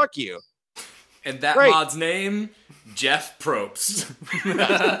 well, fuck you. And that mod's name, Jeff Probst.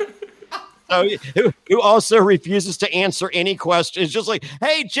 Who also refuses to answer any questions. It's just like,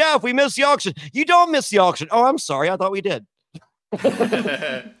 hey, Jeff, we missed the auction. You don't miss the auction. Oh, I'm sorry. I thought we did.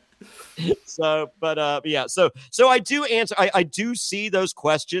 So I do answer. I do see those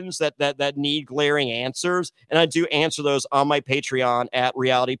questions that need glaring answers, and I do answer those on my Patreon at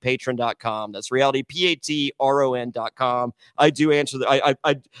realitypatron.com. That's realitypatron.com. I do answer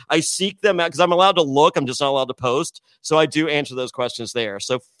I seek them out because I'm allowed to look. I'm just not allowed to post. So I do answer those questions there.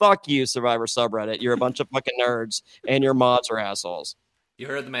 So fuck you, Survivor subreddit. You're a bunch of fucking nerds, and your mods are assholes. You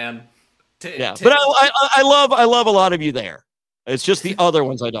heard the man. But I love a lot of you there. It's just the other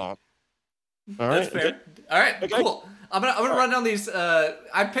ones I don't. All right. That's fair. All right, okay. Cool. I'm gonna run down these.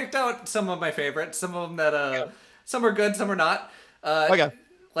 I picked out some of my favorites. Some of them that some are good, some are not. Okay.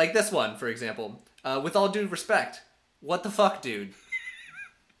 Like this one, for example. With all due respect, what the fuck, dude?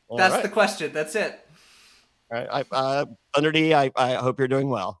 That's the question. That's it. All right. Thunder D, I hope you're doing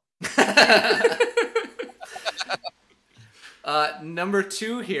well. Number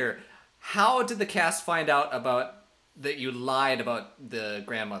 2 here. How did the cast find out about that you lied about the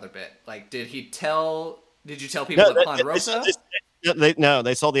grandmother bit? Like, did you tell people at Ponderosa?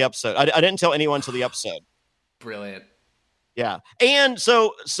 They saw the episode. I didn't tell anyone until the episode. Brilliant. Yeah. And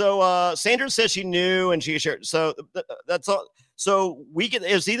so Sandra says she knew and she shared. So that's all. So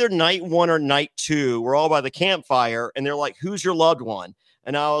it was either night 1 or night 2. We're all by the campfire and they're like, who's your loved one?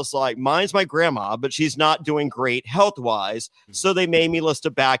 And I was like, mine's my grandma, but she's not doing great health-wise. So they made me list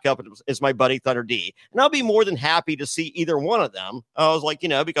a backup as my buddy Thunder D. And I'll be more than happy to see either one of them. I was like,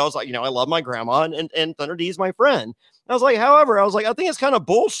 because I love my grandma and Thunder D is my friend. I was like, however, I think it's kind of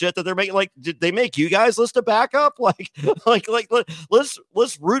bullshit that they're making, like, did they make you guys list a backup?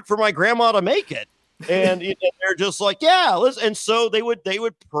 Let's root for my grandma to make it. And they're just like, yeah, and so they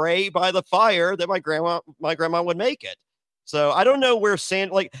would pray by the fire that my grandma would make it. So I don't know where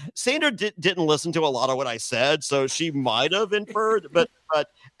Sandra didn't listen to a lot of what I said, so she might have inferred, but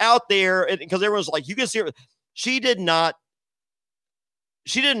out there, because everyone's like, you can see her, she did not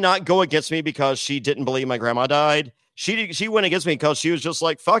go against me because she didn't believe my grandma died. She went against me because she was just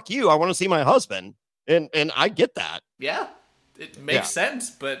like, fuck you, I want to see my husband, and I get that. Yeah, it makes sense,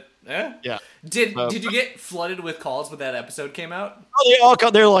 but yeah. Did you get flooded with calls when that episode came out? Oh,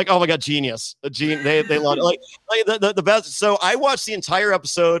 they're like, oh my god, genius! They love it. Like the best. So I watched the entire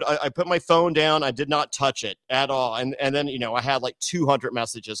episode. I put my phone down. I did not touch it at all. And then I had like 200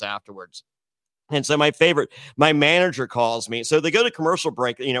 messages afterwards. And so my manager calls me. So they go to commercial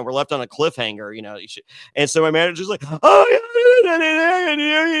break. We're left on a cliffhanger. And so my manager's like, oh yeah.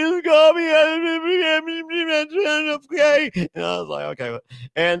 You call me. Okay. And I was like, okay.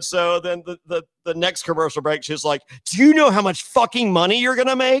 And so then the next commercial break, she's like, do you know how much fucking money you're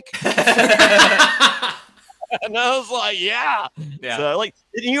gonna make? And I was like, yeah. So like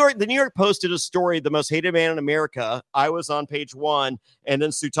the New York Post did a story, the most hated man in America. I was on page 1, and then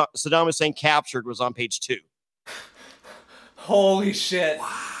Saddam Hussein captured was on page 2. Holy shit.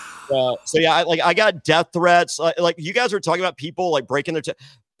 Wow. So yeah, I got death threats. Like you guys were talking about people like breaking their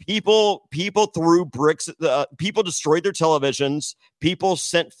people threw bricks. People destroyed their televisions. People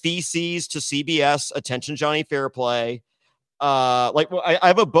sent feces to CBS. Attention, Jonny Fairplay. I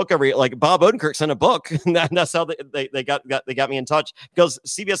have a book Bob Odenkirk sent a book. And that's how they got me in touch, because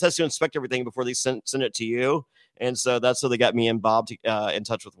CBS has to inspect everything before they send it to you. And so that's how they got me and Bob in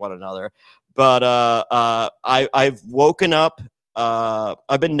touch with one another. But I've woken up.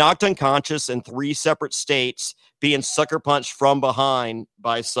 I've been knocked unconscious in 3 separate states, being sucker punched from behind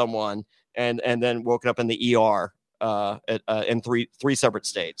by someone, and then woken up in the ER in three separate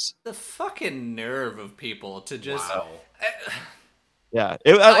states. The fucking nerve of people to just. Wow. Yeah,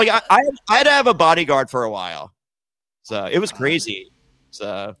 I had to have a bodyguard for a while, so it was crazy.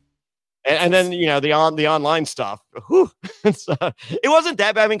 So, and then the online stuff. So, it wasn't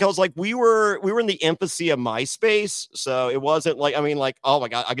that bad because we were in the infancy of MySpace, so it wasn't oh my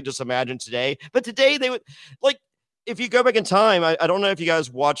god, I could just imagine today. But today they would if you go back in time. I don't know if you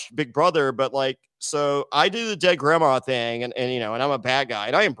guys watched Big Brother, but so I do the dead grandma thing, and and I'm a bad guy,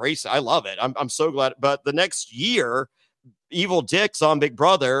 and I embrace it. I love it. I'm so glad. But the next year, Evil Dick's on Big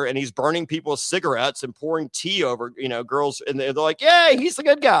Brother, and he's burning people's cigarettes and pouring tea over girls, and they're like, yeah, he's a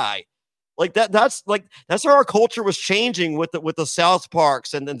good guy. That's how our culture was changing with the South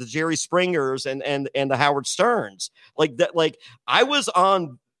Parks and then the Jerry Springers and the Howard Sterns. I was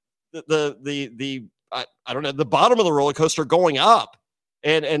on the I don't know, the bottom of the roller coaster going up,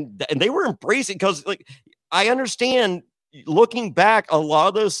 and they were embracing, because I understand looking back, a lot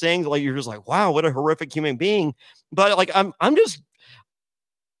of those things, you're just like, wow, what a horrific human being. But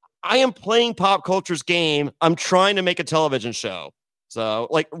I am playing pop culture's game. I'm trying to make a television show. So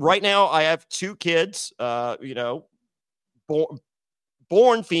right now I have 2 kids, born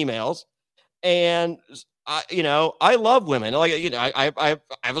females, and I love women. I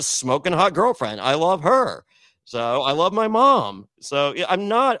have a smoking hot girlfriend. I love her. So I love my mom. So I'm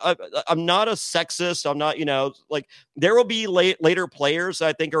not a sexist. I'm not, there will be later players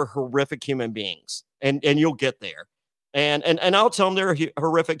I think are horrific human beings, and you'll get there. And I'll tell them they're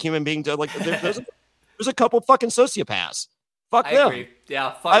horrific human beings. There's a couple fucking sociopaths. Fuck them. I agree.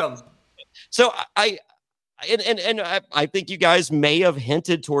 Yeah, fuck them. So I think you guys may have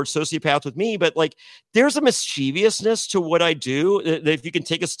hinted towards sociopath with me, but there's a mischievousness to what I do that if you can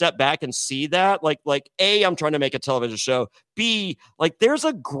take a step back and see that, A, I'm trying to make a television show. B, there's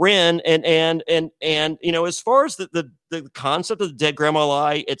a grin and as far as the concept of the dead grandma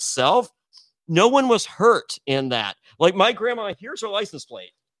lie itself, no one was hurt in that. My grandma, here's her license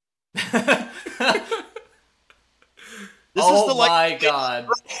plate. This oh is the my god!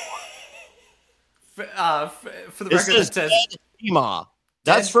 For the record, that says Gma.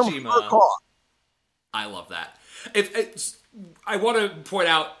 That's from her car. I love that. I want to point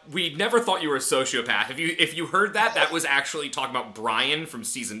out, we never thought you were a sociopath. If you heard that, that was actually talking about Brian from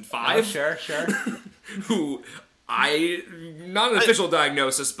season 5. Oh, sure. Who not an official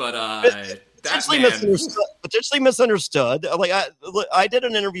diagnosis, but potentially misunderstood. Like I did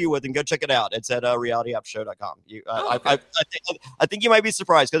an interview with him. Go check it out. It's at realityappshow.com. Okay. I think you might be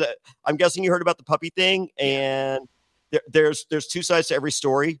surprised because I'm guessing you heard about the puppy thing, and there's two sides to every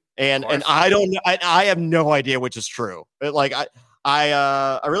story, and I have no idea which is true. Like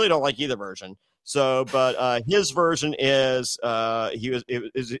I really don't like either version. So, but his version is he was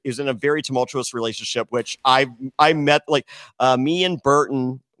in a very tumultuous relationship, which I met. Like me and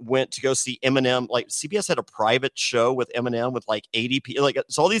Burton went to go see Eminem. Like CBS had a private show with Eminem with like 80 people. Like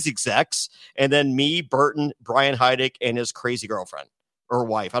it's all these execs, and then me, Burton, Brian Heidick, and his crazy girlfriend or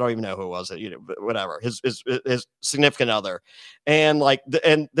wife. I don't even know who it was. But whatever. His significant other, and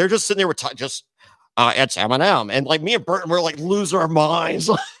and they're just sitting there with it's Eminem, and like me and Burton, we're like losing our minds.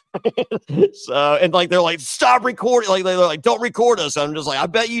 So and like they're like stop recording, like they're like don't record us. I'm just like I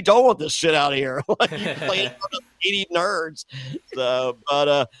bet you don't want this shit out of here. Like you're playing 80 nerds. So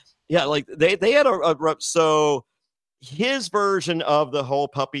but yeah, like they had so his version of the whole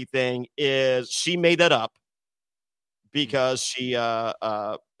puppy thing is she made that up because she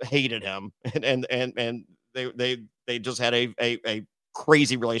hated him and they just had a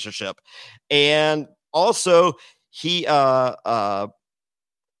crazy relationship, and also he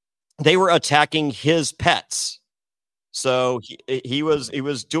they were attacking his pets. So he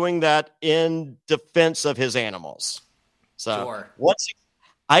was doing that in defense of his animals. So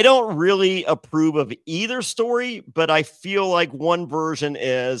I don't really approve of either story, but I feel like one version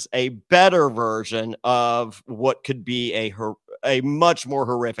is a better version of what could be a much more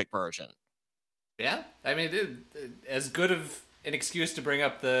horrific version. Yeah, I mean, as good of an excuse to bring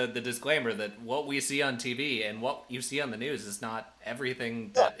up the disclaimer that what we see on TV and what you see on the news is not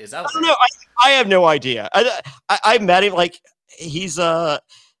everything that is out there. I don't know. I have no idea. I met him. Like he's done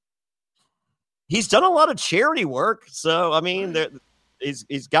a lot of charity work. So I mean,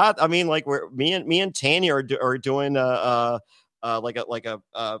 he's got. I mean, like me and Tanya are doing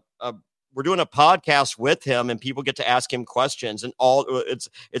we're doing a podcast with him, and people get to ask him questions, and it's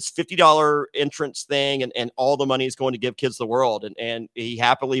 $50 entrance thing, and all the money is going to Give Kids the World, and he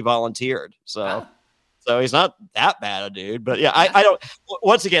happily volunteered. So he's not that bad a dude, but yeah, I don't.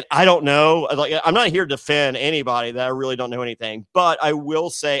 Once again, I don't know. Like I'm not here to defend anybody that I really don't know anything, but I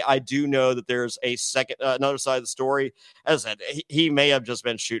will say I do know that there's another side of the story. As I said, he may have just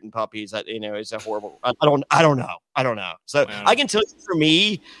been shooting puppies. That he's a horrible. I don't know. So I can tell you for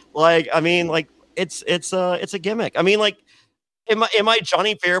me, like I mean, like it's a gimmick. I mean, like. Am I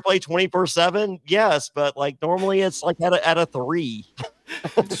Jonny Fairplay 24/7? Yes, but like normally it's like at a 3.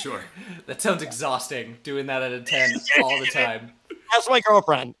 Sure. That sounds exhausting, doing that at a 10 all the time. That's my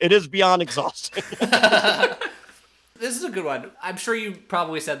girlfriend. It is beyond exhausting. This is a good one. I'm sure you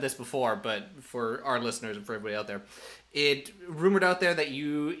probably said this before, but for our listeners and for everybody out there, it rumored out there that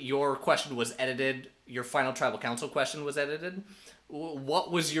your question was edited. Your final tribal council question was edited. What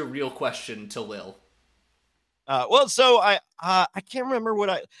was your real question to Lil? Well, so I can't remember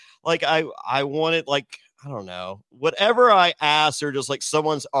what I wanted, like, I don't know, whatever I asked, or just like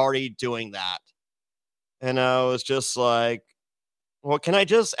someone's already doing that. And I was just like, well, can I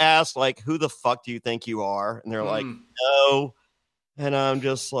just ask, like, who the fuck do you think you are? And they're like, no. And I'm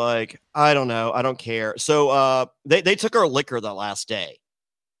just like, I don't know. I don't care. So they took our liquor the last day.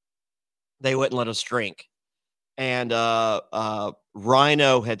 They wouldn't let us drink. And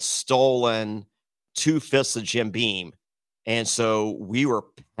Rhino had stolen 2/5 of Jim Beam, and so we were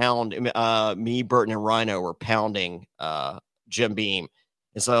pounding. Me, Burton, and Rhino were pounding Jim Beam,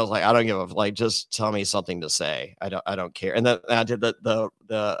 and so I was like, I don't give a like. Just tell me something to say. I don't care. And then I did the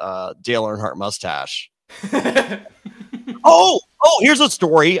Dale Earnhardt mustache. Oh, here's a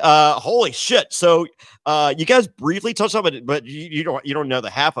story. Holy shit! So you guys briefly touched on it, but you don't know the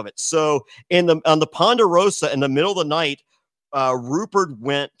half of it. So on the Ponderosa in the middle of the night. Rupert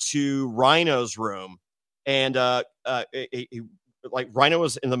went to Rhino's room, and like Rhino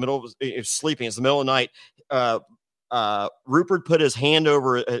was in the middle of sleeping. It's the middle of the night. Rupert put his hand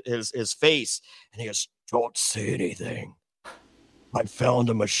over his face, and he goes, "Don't say anything. I found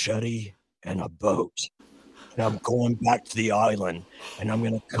a machete and a boat, and I'm going back to the island, and I'm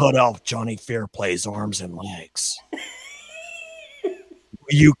going to cut off Jonny Fairplay's arms and legs. Will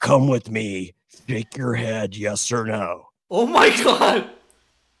you come with me? Shake your head, yes or no." Oh my god!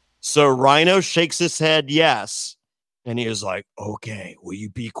 So Rhino shakes his head yes, And he was like, okay, will you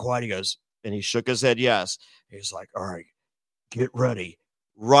be quiet? He goes, and he shook his head, yes. He's like, all right, get ready.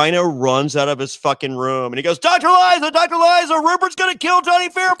 Rhino runs out of his fucking room and he goes, Dr. Liza, Rupert's going to kill Jonny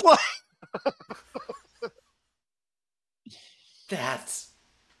Fairplay. That's...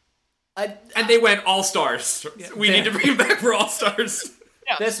 and they went All-Stars. We need to bring him back for All-Stars.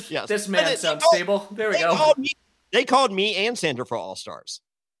 This man sounds stable. There we go. They called me and Sandra for All-Stars.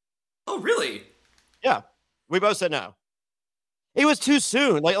 Oh, really? Yeah. We both said no. It was too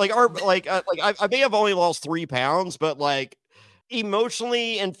soon. I may have only lost 3 pounds, but like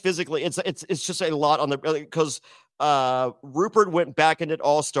emotionally and physically, it's just a lot on the, because Rupert went back into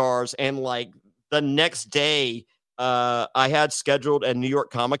All-Stars, and like the next day, I had scheduled a New York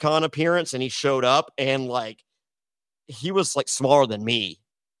Comic-Con appearance, and he showed up, and like he was like smaller than me,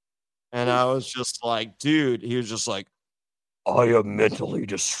 and I was just like, dude, he was just like, I am mentally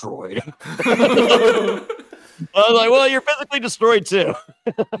destroyed. I was like, well, you're physically destroyed too.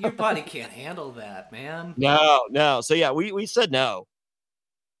 Your body can't handle that, man. No. So yeah, we said no.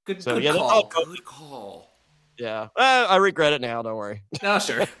 Good call. Yeah, I regret it now. Don't worry. No,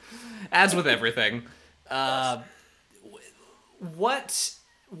 sure. As with everything. What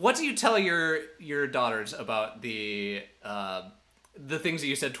do you tell your daughters about the things that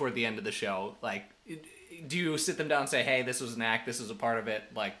you said toward the end of the show? Like, do you sit them down and say, "Hey, this was an act. This was a part of it"?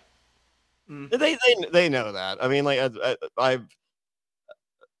 Like, they know that. I mean, like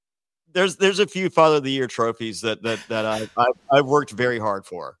there's a few Father of the Year trophies that I've worked very hard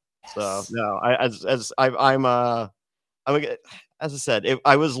for. Yes. So no, as I said,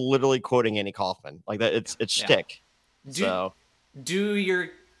 I was literally quoting Annie Kaufman, like that. It's shtick. Do your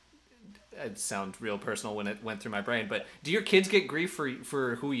it sounds real personal when it went through my brain, but do your kids get grief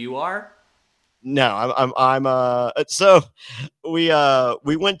for who you are? No, I'm so we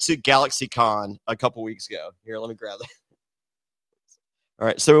went to GalaxyCon a couple weeks ago. Here, let me grab that. All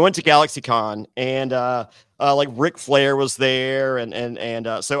right, so we went to GalaxyCon, and like Ric Flair was there,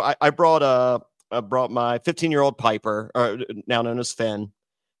 and so I brought my 15-year-old Piper, now known as Finn,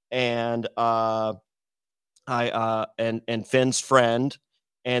 and and Finn's friend,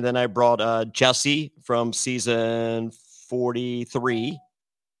 and then I brought Jesse from season 43.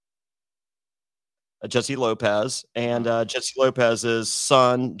 Jesse Lopez, and Jesse Lopez's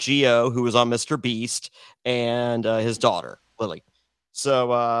son, Gio, who was on Mr. Beast, and his daughter, Lily.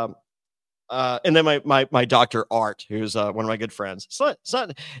 So, and then my doctor, Art, who's one of my good friends. So it's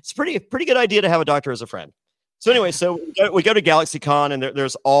a pretty good idea to have a doctor as a friend. So anyway, so we go to GalaxyCon, and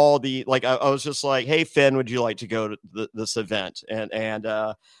there's all the, like, I was just like, hey, Finn, would you like to go to this event? And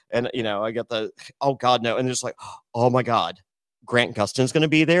you know, I got the, oh God, no. And just like, oh my God, Grant Gustin's going to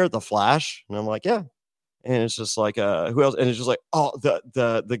be there, The Flash. And I'm like, yeah. And it's just like, who else? And it's just like, oh,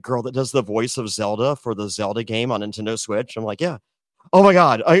 the girl that does the voice of Zelda for the Zelda game on Nintendo Switch. I'm like, yeah. Oh my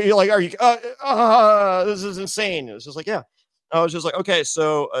God. Are you, this is insane. It's just like, yeah. I was just like, okay.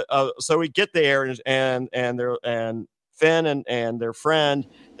 So we get there, and Finn and their friend,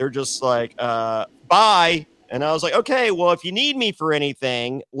 they're just like, bye. And I was like, okay, well, if you need me for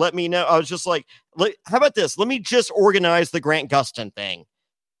anything, let me know. I was just like, how about this? Let me just organize the Grant Gustin thing.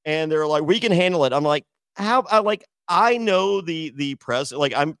 And they're like, we can handle it. I'm like, I know the president,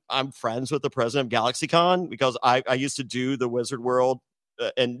 like I'm friends with the president of GalaxyCon because I used to do the Wizard World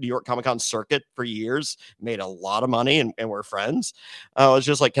and New York Comic Con circuit for years, made a lot of money, and we're friends. I was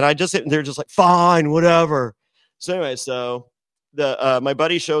just like, can I just hit? And they're just like, fine, whatever. So anyway, so my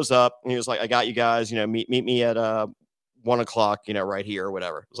buddy shows up, and he was like, I got you guys, you know, meet me at 1:00, you know, right here or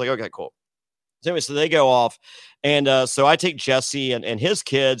whatever. I was like, okay, cool. So anyway, so they go off, and so I take Jesse and his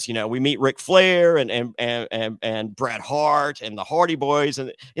kids. You know, we meet Ric Flair and Bret Hart and the Hardy Boys,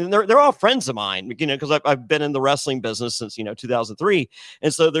 and they're all friends of mine. You know, because I've been in the wrestling business since 2003,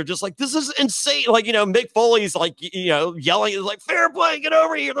 and so they're just like, this is insane. Like, you know, Mick Foley's like, you know, yelling, is like, Fairplay, get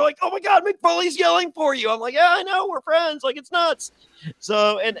over here. They're like, oh my God, Mick Foley's yelling for you. I'm like, yeah, I know, we're friends. Like, it's nuts.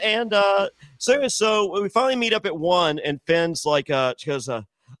 So so we finally meet up at 1, and Finn's like, she goes,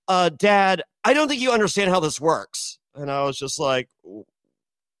 Dad, I don't think you understand how this works. And I was just like,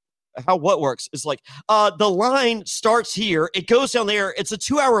 what works? It's like, the line starts here, it goes down there, it's a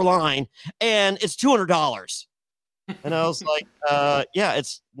 2-hour line, and it's $200. And I was like, yeah,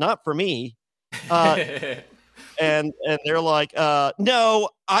 it's not for me. And they're like, no,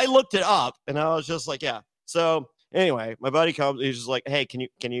 I looked it up. And I was just like, yeah. So anyway, my buddy comes, he's just like, hey, can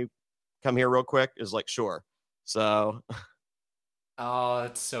you come here real quick? Is like, sure. So oh,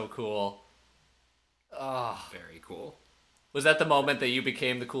 that's so cool. Oh, very cool. Was that the moment that you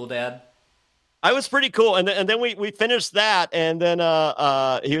became the cool dad? I was pretty cool, and then we finished that, and then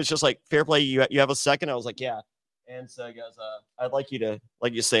he was just like, Fairplay, you have a second? I was like, yeah. And so he goes, I'd like you to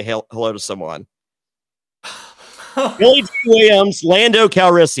say hello to someone. Billy D. Williams, Lando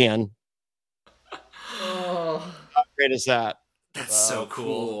Calrissian. Oh, How great is that? That's so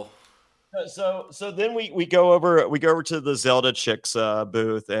cool. So then we go over to the Zelda Chicks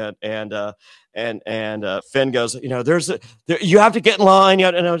booth, and Finn goes, you have to get in line,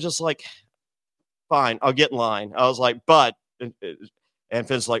 and I was just like, fine, I'll get in line. I was like, but. And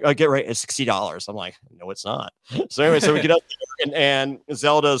Finn's like, oh, get right, it's $60. I'm like, no, it's not. So anyway, so we get up there, and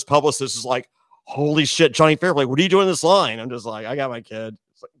Zelda's publicist is like, holy shit, Jonny Fairplay, what are you doing in this line? I'm just like, I got my kid.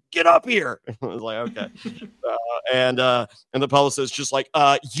 It's like, get up here. I was like, okay. And the publicist is just like,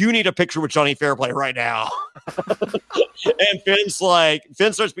 you need a picture with Jonny Fairplay right now. And Finn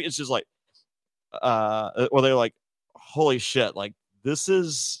starts being, it's just like, they're like, holy shit, like this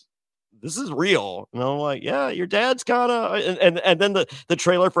is real. And I'm like, yeah, your dad's kind of, and then the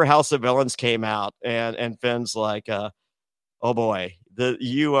trailer for House of Villains came out, and Finn's like, oh boy, cause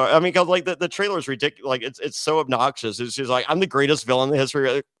like the trailer is ridiculous. Like it's so obnoxious. It's just like, I'm the greatest villain in the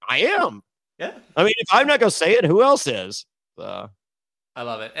history. I am. yeah. I mean, if I'm not going to say it, who else is? I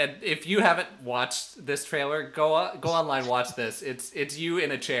love it. And if you haven't watched this trailer, go online, watch this. It's you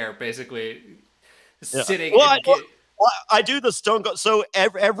in a chair, basically sitting. Well, I do the Stone Cold. So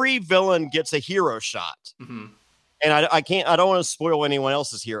every villain gets a hero shot. Mm-hmm. And I don't want to spoil anyone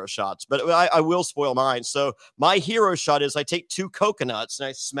else's hero shots, but I will spoil mine. So my hero shot is I take 2 coconuts and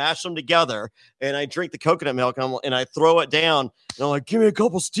I smash them together, and I drink the coconut milk, and I throw it down, and I'm like, give me a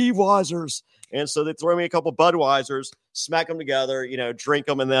couple Steve Weisers. And so they throw me a couple Budweisers, smack them together, drink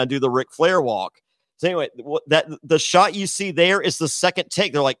them, and then I do the Ric Flair walk. So anyway, the shot you see there is the second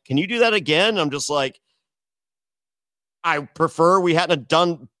take. They're like, can you do that again? I'm just like, I prefer we hadn't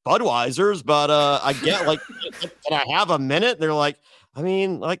done Budweisers, but I get like, can I have a minute? They're like, I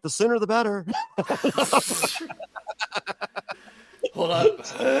mean, like the sooner the better. Hold up.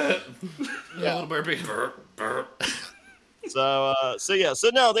 Yeah, little burpee. So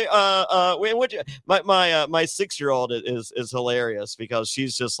no, they my 6-year-old is hilarious because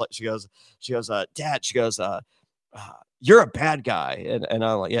she's just like, she goes, Dad, you're a bad guy. And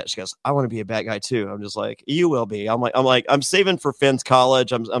I'm like, yeah. She goes, I want to be a bad guy too. I'm just like, you will be. I'm saving for Finn's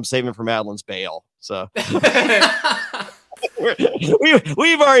college. I'm saving for Madeline's bail. So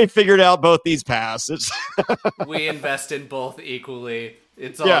we've already figured out both these paths. We invest in both equally.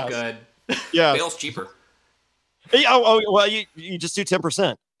 It's all good. Yeah. Bail's cheaper. Well, you just do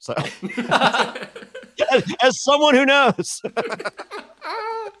 10%. So as someone who knows.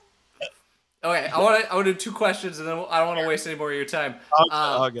 Okay, I want to do 2 questions, and then I don't want to waste any more of your time.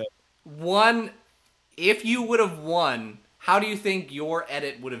 Okay. One, if you would have won, how do you think your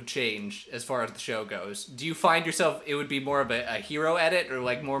edit would have changed as far as the show goes? Do you find yourself it would be more of a hero edit, or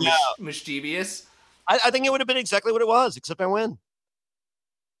like more mischievous? I think it would have been exactly what it was, except I win.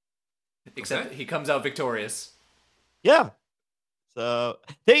 Except he comes out victorious. Yeah. So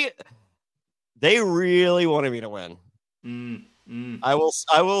they really wanted me to win. I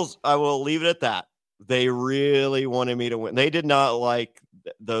will leave it at that. They really wanted me to win. They did not like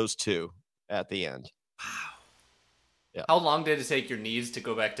those 2 at the end. Wow. Yeah. How long did it take your knees to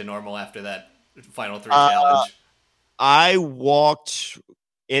go back to normal after that final 3 challenge? I walked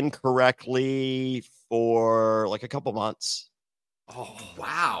incorrectly for like a couple months. Oh,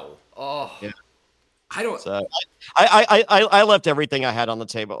 wow. Oh. Yeah. I don't. So I left everything I had on the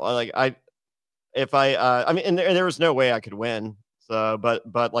table. And there was no way I could win. So,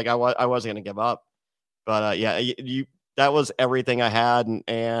 but like I wasn't going to give up. But that was everything I had,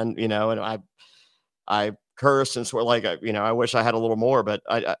 and I cursed and swore, like, I wish I had a little more, but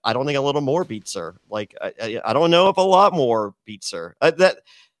I don't think a little more beats her. Like I don't know if a lot more beats her. That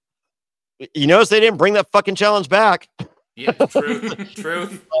you notice they didn't bring that fucking challenge back. Yeah,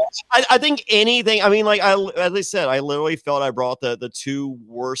 truth. I think anything. I mean, like as I said, I literally felt I brought the 2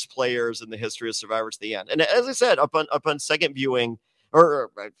 worst players in the history of Survivor to the end. And as I said, upon second viewing or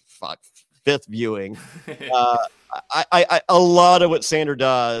 5th viewing, I a lot of what Sandra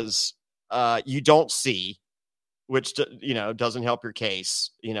does, you don't see, which doesn't help your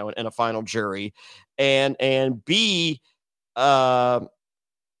case, in a final jury, and B,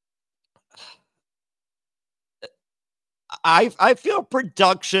 I feel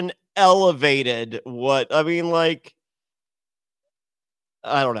production elevated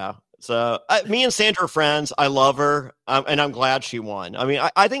I don't know. So me and Sandra are friends. I love her, and I'm glad she won. I mean,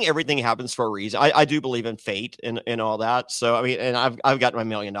 I think everything happens for a reason. I do believe in fate and all that. So I mean, and I've got my $1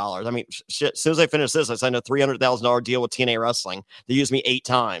 million. I mean, shit, as soon as I finish this, I signed a $300,000 deal with TNA Wrestling. They used me 8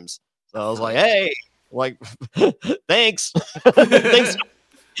 times. So I was like, hey, like, thanks, thanks.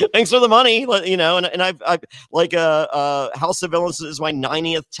 Thanks for the money, and I've like House of Villains is my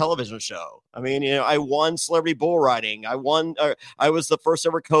 90th television show. I mean, I won Celebrity Bull Riding. I was the first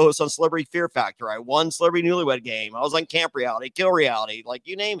ever co-host on Celebrity Fear Factor. I won Celebrity Newlywed Game. I was on Camp Reality, Kill Reality, like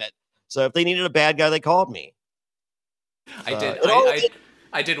you name it. So if they needed a bad guy, they called me.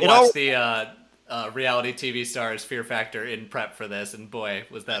 I did watch the reality TV stars Fear Factor in prep for this, and boy,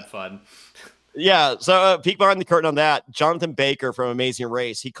 was that fun. Yeah, so peek behind the curtain on that. Jonathan Baker from Amazing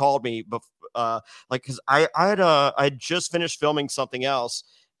Race, he called me, because I had just finished filming something else,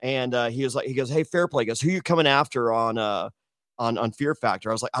 and he goes, "Hey, Fairplay," who you coming after on Fear Factor?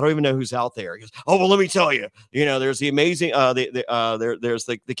 I was like, I don't even know who's out there. He goes, "Oh, well, let me tell you. There's the amazing there's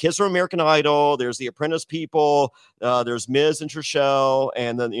the kids from American Idol, there's the Apprentice people, there's Miz and Trishelle,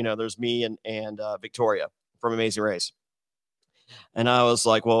 and then there's me and Victoria from Amazing Race." And I was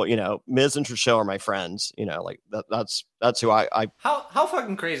like, well, Miz and Trishelle are my friends, like that's who I How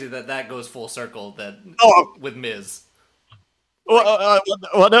fucking crazy that goes full circle with Miz. Well,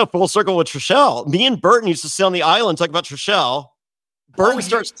 no, full circle with Trishelle. Me and Burton used to sit on the island talk about Trishelle. Burton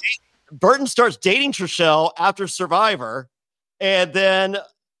starts dating Trishelle after Survivor, and then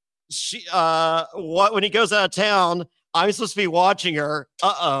she when he goes out of town, I'm supposed to be watching her.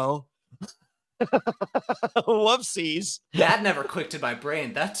 Whoopsies. That never clicked in my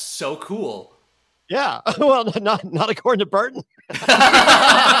brain. That's so cool. Yeah. Well, not according to Burton.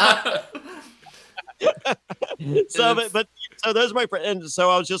 So those are my friends. And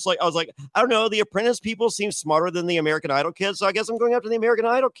so I was like, I don't know. The Apprentice people seem smarter than the American Idol kids. So I guess I'm going after the American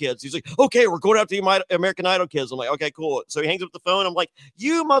Idol kids. He's like, okay, we're going after the American Idol kids. I'm like, okay, cool. So he hangs up the phone. I'm like,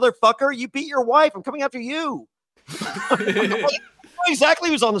 you motherfucker, you beat your wife. I'm coming after you. Exactly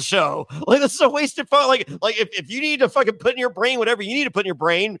who's on the show. Like, this is a wasted fun. Like if you need to fucking put in your brain whatever you need to put in your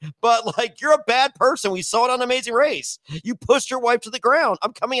brain, but like you're a bad person. We saw it on Amazing Race. You pushed your wife to the ground.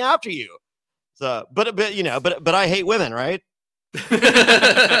 I'm coming after you. So, but I hate women, right?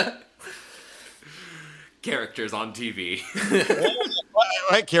 Characters on TV.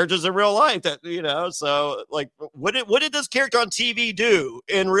 Right, characters in real life that so like what did this character on TV do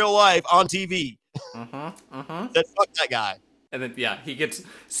in real life on TV? That fuck that guy. And then he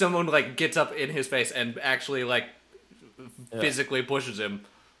someone gets up in his face and actually physically pushes him.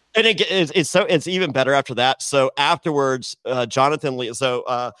 And it's even better after that. So afterwards, Jonathan Lee.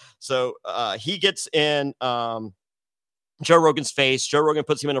 So he gets in Joe Rogan's face. Joe Rogan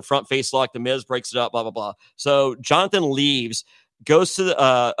puts him in a front face lock. The Miz breaks it up. Blah blah blah. So Jonathan leaves, goes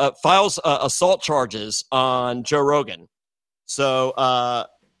to files assault charges on Joe Rogan. So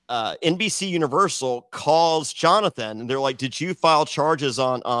NBC Universal calls Jonathan and they're like, did you file charges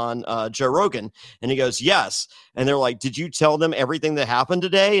on Joe Rogan? And he goes, yes. And they're like, did you tell them everything that happened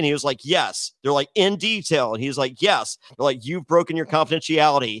today? And he was like, yes. They're like, in detail. And he's like, yes. They're like, you've broken your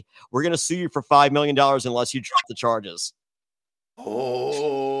confidentiality. We're going to sue you for $5 million unless you drop the charges.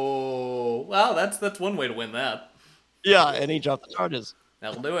 Oh, well, that's one way to win that. Yeah. And he dropped the charges.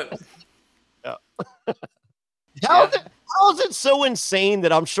 That'll do it. Yeah. How is it so insane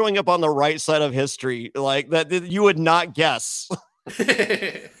that I'm showing up on the right side of history like that you would not guess?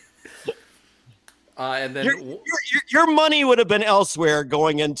 And then your money would have been elsewhere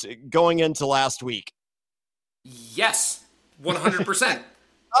going into last week. Yes, 100%.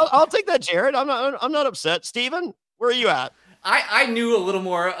 I'll take that, Jared. I'm not upset. Steven, where are you at? I knew a little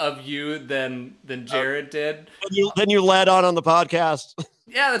more of you than Jared did. Then you led on the podcast.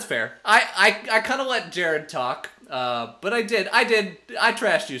 Yeah, that's fair. I kind of let Jared talk, but I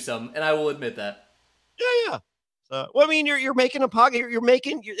trashed you some, and I will admit that. Yeah. Well, I mean, you're making a podcast. You're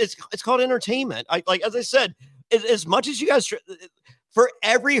making it's called entertainment. As I said, as much as you guys for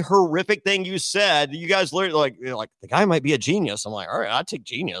every horrific thing you said, you guys learned like the guy might be a genius. I'm like, all right, I'd take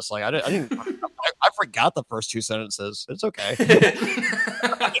genius. Like I forgot the first two sentences. It's okay.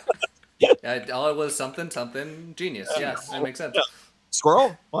 All it was something genius. Yes, that makes sense. Yeah.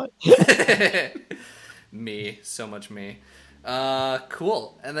 Squirrel? What? Me, so much me.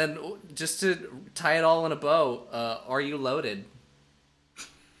 Cool. And then just to tie it all in a bow, are you loaded?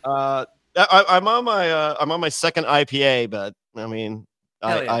 I'm on my second IPA, but I mean,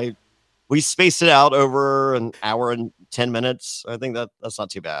 we spaced it out over an hour and 10 minutes. I think that's not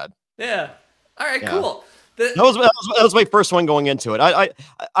too bad. Yeah. All right. Yeah. Cool. That was my first one going into it.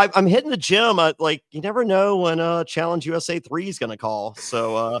 I'm hitting the gym. You never know when Challenge USA 3 is going to call.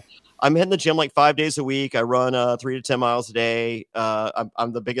 So I'm hitting the gym 5 days a week. I run 3 to 10 miles a day.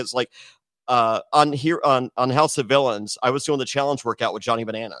 I'm the biggest on House of Villains. I was doing the challenge workout with Johnny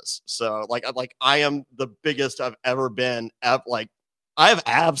Bananas. So I am the biggest I've ever been. I have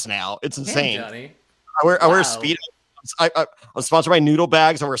abs now. It's insane. Johnny. I wear Speedo. I'm sponsored by Noodle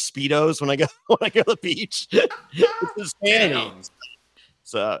Bags. I wear Speedos when I go to the beach. It's insanity.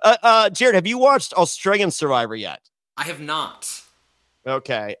 So, Jared, have you watched Australian Survivor yet? I have not.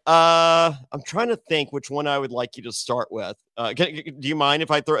 Okay. I'm trying to think which one I would like you to start with. Do you mind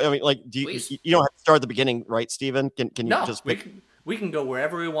if I throw? I mean, like, you don't have to start at the beginning, right, Steven? Can you just pick? We can go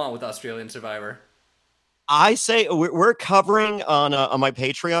wherever we want with Australian Survivor. I say we're covering on my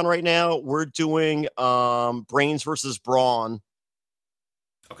Patreon right now. We're doing Brains versus Brawn.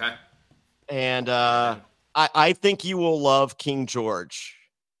 Okay. And I think you will love King George.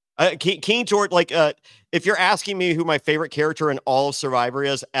 King George, like, if you're asking me who my favorite character in all of Survivor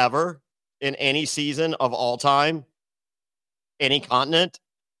is ever, in any season of all time, any continent,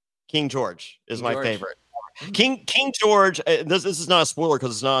 King George is my favorite. King George, this is not a spoiler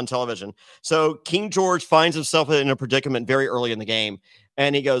because it's not on television. So King George finds himself in a predicament very early in the game.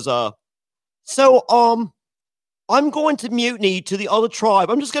 And he goes, I'm going to mutiny to the other tribe.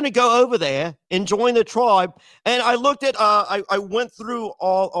 I'm just going to go over there and join the tribe. And I looked at, I went through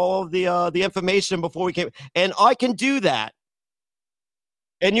all of the information before we came, and I can do that.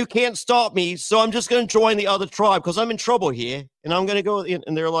 And you can't stop me. So I'm just going to join the other tribe because I'm in trouble here. And I'm going to go in.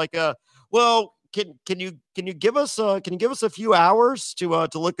 And they're like, well, can you give us a few hours to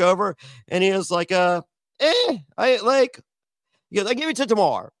look over? And he was like, I give it to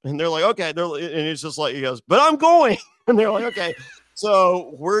tomorrow. And they're like, okay. And it's just like, he goes, but I'm going. And they're like, okay.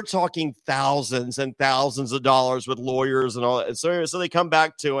 So we're talking thousands and thousands of dollars with lawyers and all that. So they come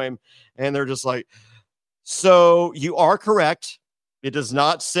back to him and they're just like, so you are correct. It does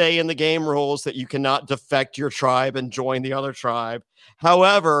not say in the game rules that you cannot defect your tribe and join the other tribe.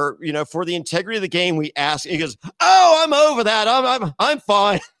 However, for the integrity of the game, we ask, he goes, oh, I'm over that. I'm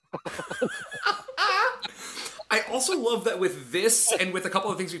fine. I also love that with this and with a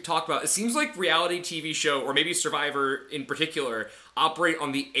couple of things we've talked about, it seems like reality TV show, or maybe Survivor in particular, operate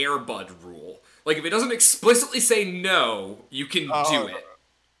on the Air Bud rule. Like, if it doesn't explicitly say no, you can do it.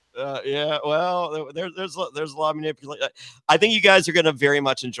 Yeah, well, there's a lot of manipulation. I think you guys are going to very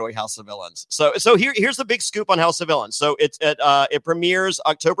much enjoy House of Villains. So here's the big scoop on House of Villains. So it premieres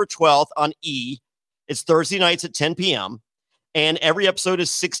October 12th on E. It's Thursday nights at 10 p.m. and every episode is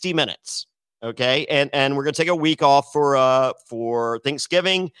 60 minutes. Okay, and we're gonna take a week off for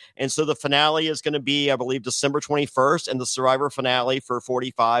Thanksgiving, and so the finale is going to be, I believe, December 21st, and the Survivor finale for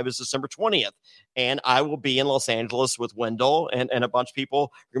 45 is December 20th. And I will be in Los Angeles with Wendell and a bunch of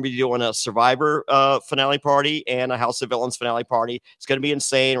people. We're going to be doing a Survivor finale party and a House of Villains finale party. It's going to be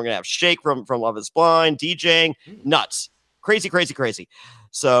insane. We're going to have Shake from Love Is Blind, DJing, nuts, crazy.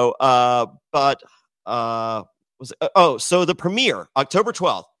 So, so the premiere October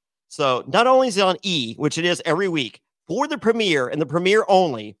 12th. So not only is it on E, which it is every week, for the premiere and the premiere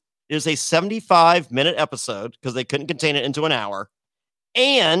only, it is a 75-minute episode because they couldn't contain it into an hour.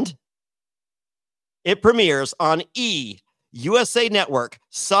 And it premieres on E, USA Network,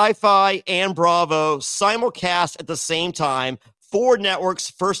 Sci-Fi, and Bravo simulcast at the same time. 4 networks,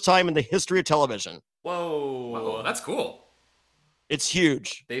 first time in the history of television. Whoa, that's cool. It's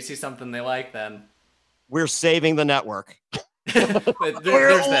huge. They see something they like, then. We're saving the network. There's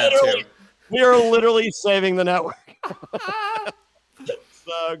that too. We are literally saving the network.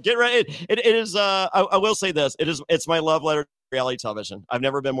 So get ready. It is. I will say this. It's my love letter to reality television. I've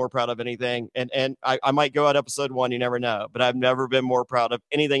never been more proud of anything, and I might go at episode 1. You never know, but I've never been more proud of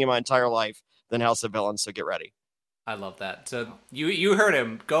anything in my entire life than House of Villains. So get ready. I love that. So you heard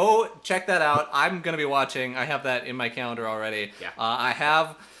him. Go check that out. I'm gonna be watching. I have that in my calendar already.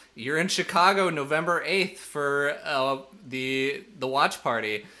 Yeah. You're in Chicago November 8th for the watch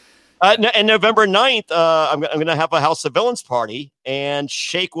party. And November 9th, I'm going to have a House of Villains party, and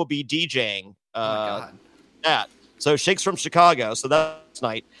Shake will be DJing. Oh my God. That. So Shake's from Chicago, so that's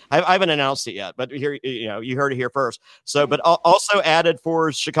night. I haven't announced it yet, but here, you heard it here first. So, but also added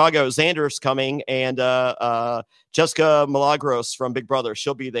for Chicago, Xander's coming, and Jessica Milagros from Big Brother,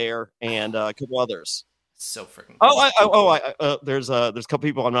 she'll be there, and a couple others. So freaking cool. There's a couple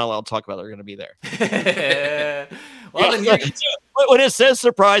people I'm not allowed to talk about that are going to be there. Well, then when it says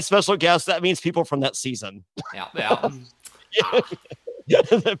surprise special guest, that means people from that season. Yeah.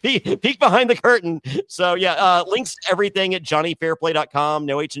 Peek behind the curtain. So links to everything at JonnyFairplay.com.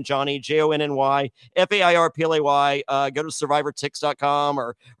 No H in Johnny, JONNY FAIRPLAY. Go to SurvivorTix.com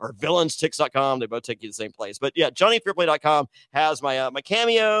or VillainsTix.com. They both take you to the same place. But JonnyFairplay.com has my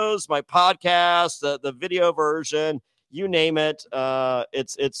cameos, my podcast, the video version, you name it.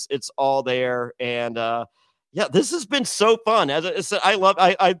 It's all there. And this has been so fun. As I said,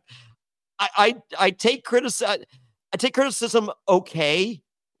 I take criticism. Okay,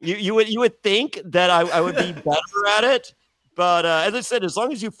 You would think that I would be better at it. But as I said, as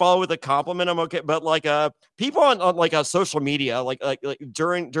long as you follow with a compliment, I'm okay. But like people on like social media, like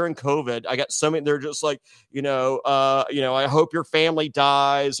during COVID, I got so many. They're just like, I hope your family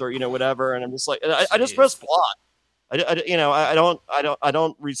dies, or whatever. And I'm just like, I just press block. I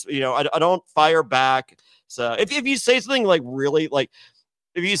don't fire back. So if you say something like really like,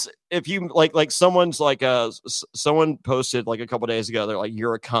 if you like someone's like someone posted like a couple days ago, they're like,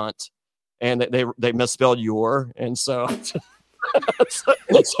 you're a cunt. And they misspelled your, and so, so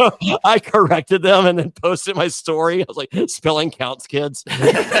I corrected them and then posted my story. I was like, spelling counts, kids.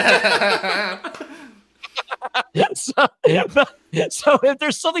 So if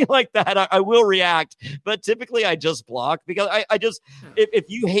there's something like that, I will react, but typically I just block because I just, if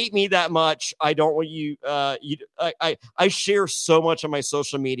you hate me that much, I don't want you, I share so much on my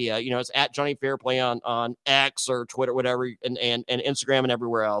social media, it's at Jonny Fairplay on X or Twitter, whatever, and Instagram and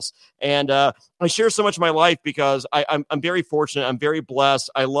everywhere else. And I share so much of my life because I'm very fortunate. I'm very blessed.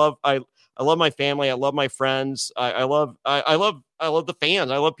 I love my family. I love my friends. I love the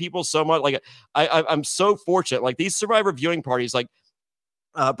fans. I love people so much. Like I'm so fortunate. Like these Survivor viewing parties, like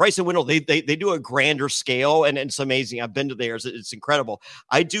Bryce and Wendell, they do a grander scale, and it's amazing. I've been to theirs; it's incredible.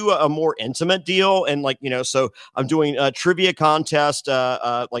 I do a more intimate deal, and so I'm doing a trivia contest.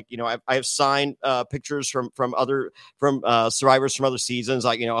 I have signed pictures from survivors from other seasons.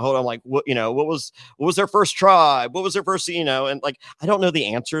 Like hold on, like what was their first tribe? What was their first? And like I don't know the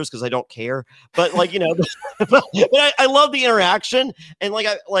answers because I don't care. But but I love the interaction, and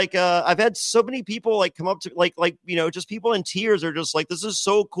I've had so many people like come up to just people in tears are just like, this is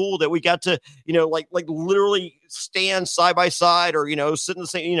so cool that we got to, literally stand side by side or, sit in the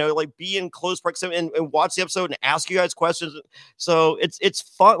same, be in close proximity and watch the episode and ask you guys questions. So it's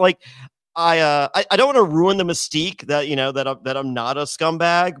fun. Like I don't want to ruin the mystique that, that I'm not a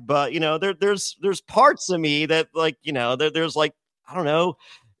scumbag, but there's parts of me that there's like, I don't know,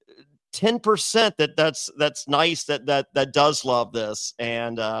 10% that's nice that does love this.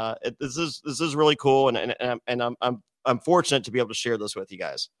 And this is really cool. And I'm fortunate to be able to share this with you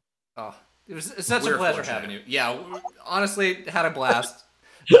guys. Oh, it's such a pleasure having you. Yeah, honestly, had a blast.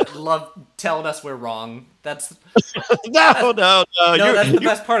 Love telling us we're wrong. That's no. That's the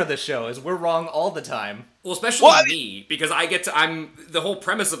best part of this show is we're wrong all the time. Well, especially me, because I'm the whole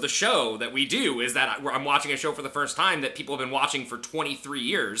premise of the show that we do is that I'm watching a show for the first time that people have been watching for 23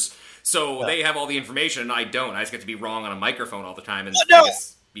 years. So they have all the information and I don't. I just get to be wrong on a microphone all the time and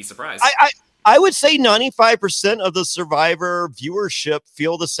be surprised. I would say 95% of the Survivor viewership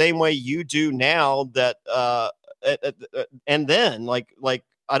feel the same way you do now. That and then like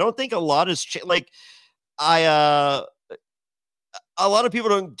I don't think a lot has changed. A lot of people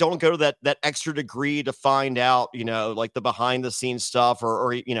don't go to that extra degree to find out, like the behind the scenes stuff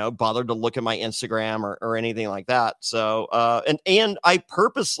or bother to look at my Instagram or anything like that. So, and I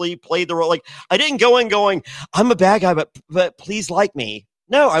purposely played the role. Like I didn't go in going, I'm a bad guy, but please like me.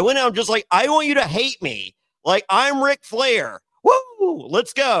 No, I went out just like, I want you to hate me. Like I'm Ric Flair. Woo,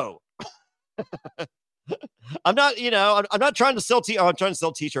 let's go. I'm not, I'm not trying to sell I'm trying to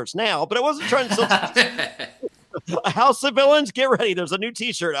sell t-shirts now, but I wasn't trying to sell House of Villains, get ready. There's a new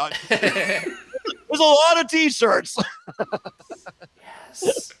t-shirt out. There's a lot of t-shirts.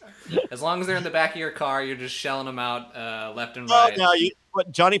 Yes. As long as they're in the back of your car, you're just shelling them out left and right. No,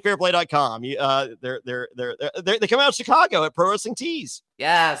 JonnyFairplay.com. They come out of Chicago at Pro Wrestling Tees.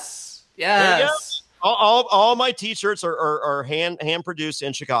 Yes. All my t-shirts are hand produced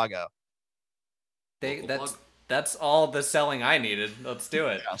in Chicago. That's all the selling I needed. Let's do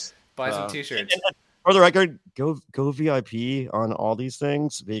it. Yes. Buy some t-shirts. And for the record, go VIP on all these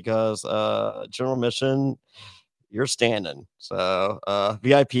things because general admission, you're standing. So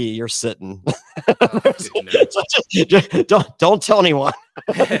VIP, you're sitting. Don't tell anyone.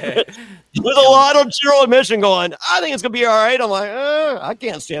 There's a lot of general admission going, I think it's gonna be all right. I'm like, I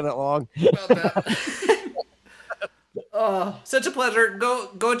can't stand that long. Such a pleasure.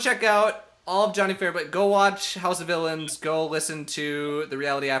 Go check out all of Jonny Fairplay. Go watch House of Villains. Go listen to the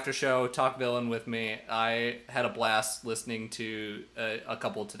Reality After Show, Talk Villain with me. I had a blast listening to a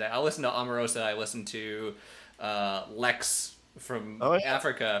couple today. I listened to Omarosa. I listened to Lex from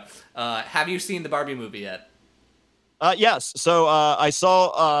Africa. Have you seen the Barbie movie yet? Yes. So I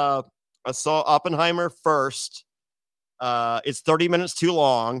saw Oppenheimer first. It's 30 minutes too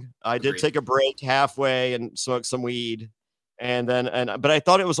long. I did take a break halfway and smoke some weed. But I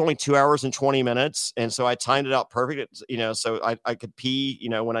thought it was only 2 hours and 20 minutes. And so I timed it out perfect, so I could pee,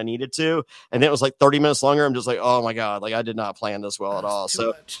 when I needed to. And then it was like 30 minutes longer. I'm just like, oh my God, like I did not plan this well at all.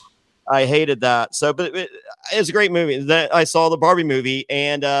 So, I hated that. So, but it's a great movie. That I saw the Barbie movie,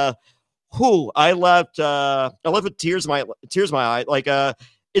 and I left with tears in my eye. Like,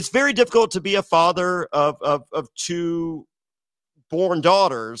 it's very difficult to be a father of two born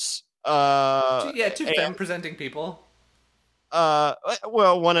daughters. Two femme presenting people.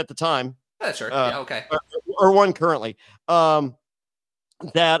 Well, one at the time. Sure. Yeah, okay. Or one currently.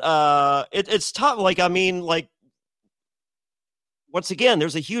 It's tough. Like, I mean, like, once again,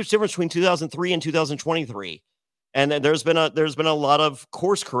 there's a huge difference between 2003 and 2023, and there's been a lot of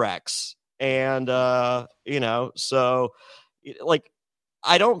course corrects, and so like,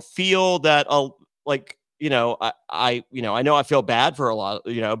 I don't feel that like, I know I feel bad for a lot,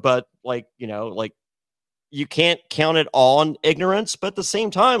 but like, you can't count it all on ignorance, but at the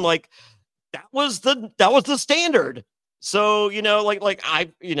same time, like, that was the standard. So, if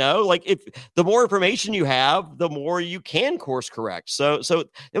the more information you have, the more you can course correct. So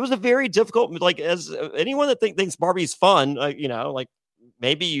it was a very difficult, like, as anyone that thinks Barbie's fun, like,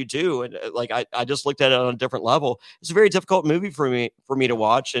 maybe you do. And like, I just looked at it on a different level. It's a very difficult movie for me to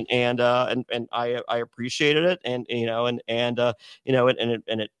watch. And I appreciated it. And,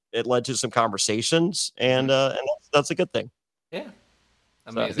 it led to some conversations, and that's a good thing. Yeah.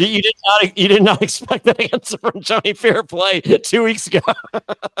 Amazing. So, you did not expect that answer from Jonny Fairplay 2 weeks ago.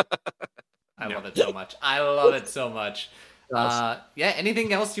 I love it so much. I love it so much.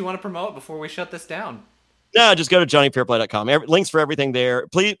 Anything else you want to promote before we shut this down? No, just go to johnnyfairplay.com. Links for everything there.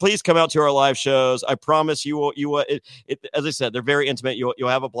 Please come out to our live shows. I promise you will. As I said, they're very intimate. You'll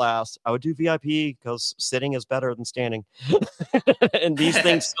have a blast. I would do VIP because sitting is better than standing. And these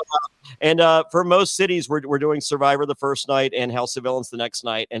things. And for most cities, we're doing Survivor the first night and House of Villains the next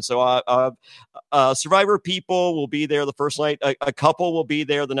night. And so Survivor people will be there the first night. A couple will be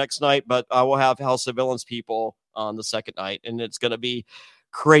there the next night, but I will have House of Villains people on the second night, and it's going to be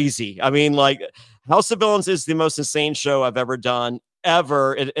crazy. I mean, like, House of Villains is the most insane show I've ever done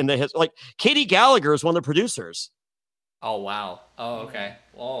in the history. Like, Katie Gallagher is one of the producers. Oh, wow. Oh, okay.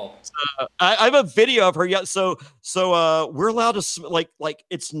 Whoa. I have a video of her. Yeah. So we're allowed to like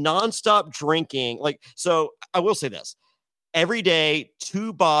it's nonstop drinking. Like, so I will say this: every day,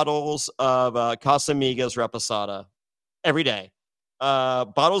 2 bottles of Casamigos Reposada every day.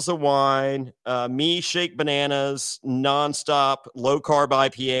 Bottles of wine, me shake bananas, nonstop, low carb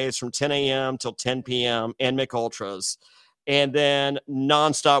IPAs from 10 a.m. till 10 p.m. and Mick Ultras, and then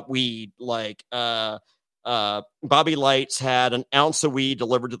nonstop weed. Like, Bobby Lights had an ounce of weed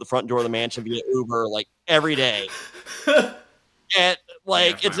delivered to the front door of the mansion via Uber, like, every day. And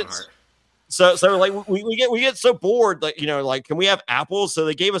like, it's so like we get so bored, like, like, can we have apples? So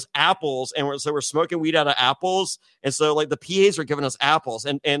they gave us apples, and we're smoking weed out of apples. And so, like, the PAs are giving us apples,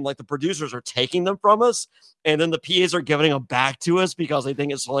 and like, the producers are taking them from us, and then the PAs are giving them back to us because they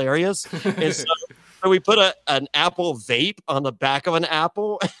think it's hilarious. And so we put an apple vape on the back of an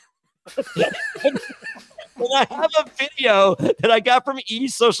apple. And I have a video that I got from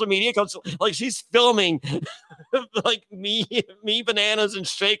social media. Like, she's filming like me bananas and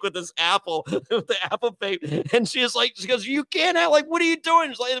shake with this apple, with the apple vape. And she goes, you can't have, like, what are you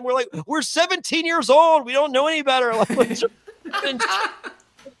doing? And we're like, we're 17 years old. We don't know any better. Like, because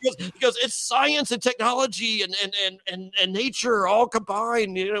it's science and technology and nature all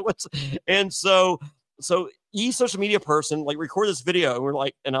combined, and so social media person, like, record this video, and we're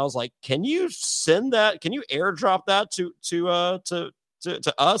like, and I was like, can you send that? Can you airdrop that to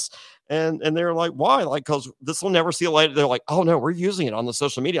us? And they're like, why? Like, because this will never see a light. They're like, oh no, we're using it on the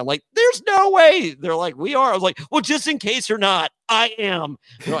social media. I'm like, there's no way. They're like, we are. I was like, well, just in case you're not, I am.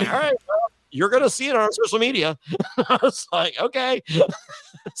 They're like, all right, well, you're gonna see it on our social media. I was like, okay.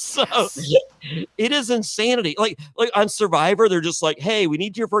 So it is insanity. Like on Survivor, they're just like, hey, we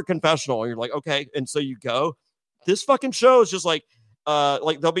need you for a confessional. And you're like, okay. And so you go. This fucking show is just like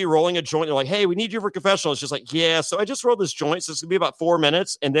they'll be rolling a joint. They're like, hey, we need you for a confessional. It's just like, yeah. So I just rolled this joint. So it's gonna be about 4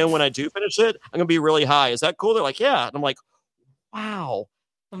 minutes. And then when I do finish it, I'm gonna be really high. Is that cool? They're like, yeah. And I'm like, wow.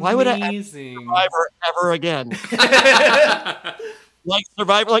 Amazing. Why would I ever Survivor ever again? Like,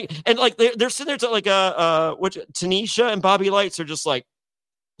 Survivor, like, and like they're sitting there to like which Tanisha and Bobby Lights are just like,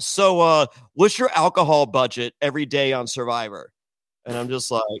 so what's your alcohol budget every day on Survivor? And I'm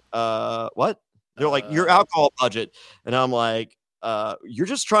just like, what? They're like, your alcohol budget. And I'm like, you're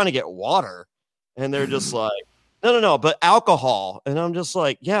just trying to get water. And they're just like, no, but alcohol. And I'm just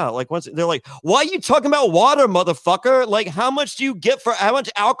like, yeah, like, once they're like, why are you talking about water, motherfucker? Like, how much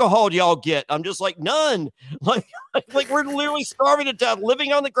alcohol do y'all get? I'm just like, none. Like we're literally starving to death,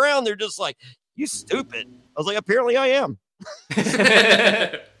 living on the ground. They're just like, you stupid. I was like, apparently I am.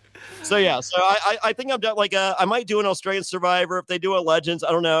 So I think I'm done. Like I might do an Australian Survivor if they do a Legends.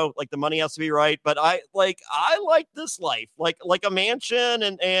 I don't know. Like the money has to be right, but I like this life. Like a mansion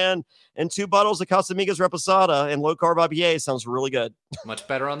and 2 bottles of Casamigos Reposada and low carb IPA sounds really good. Much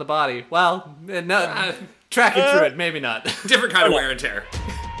better on the body. Well, no, tracking through it, maybe not. Different kind of wear and tear.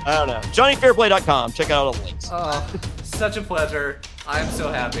 I don't know. JonnyFairplay.com. Check out all the links. Oh, such a pleasure. I'm so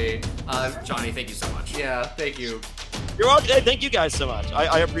happy. Johnny, thank you so much. Yeah, thank you. You're welcome. Hey, thank you guys so much.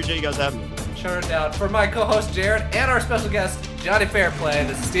 I appreciate you guys having me. Shut it down. For my co-host Jared and our special guest Jonny Fairplay,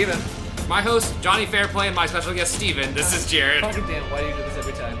 this is Steven. My host Jonny Fairplay and my special guest Steven. This is Jared. Fucking damn, why do you do this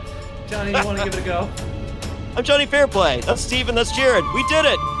every time? Johnny, you want to give it a go? I'm Jonny Fairplay. That's Steven. That's Jared. We did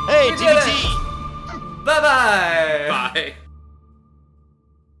it. Hey, We did TBT. Bye-bye. Bye.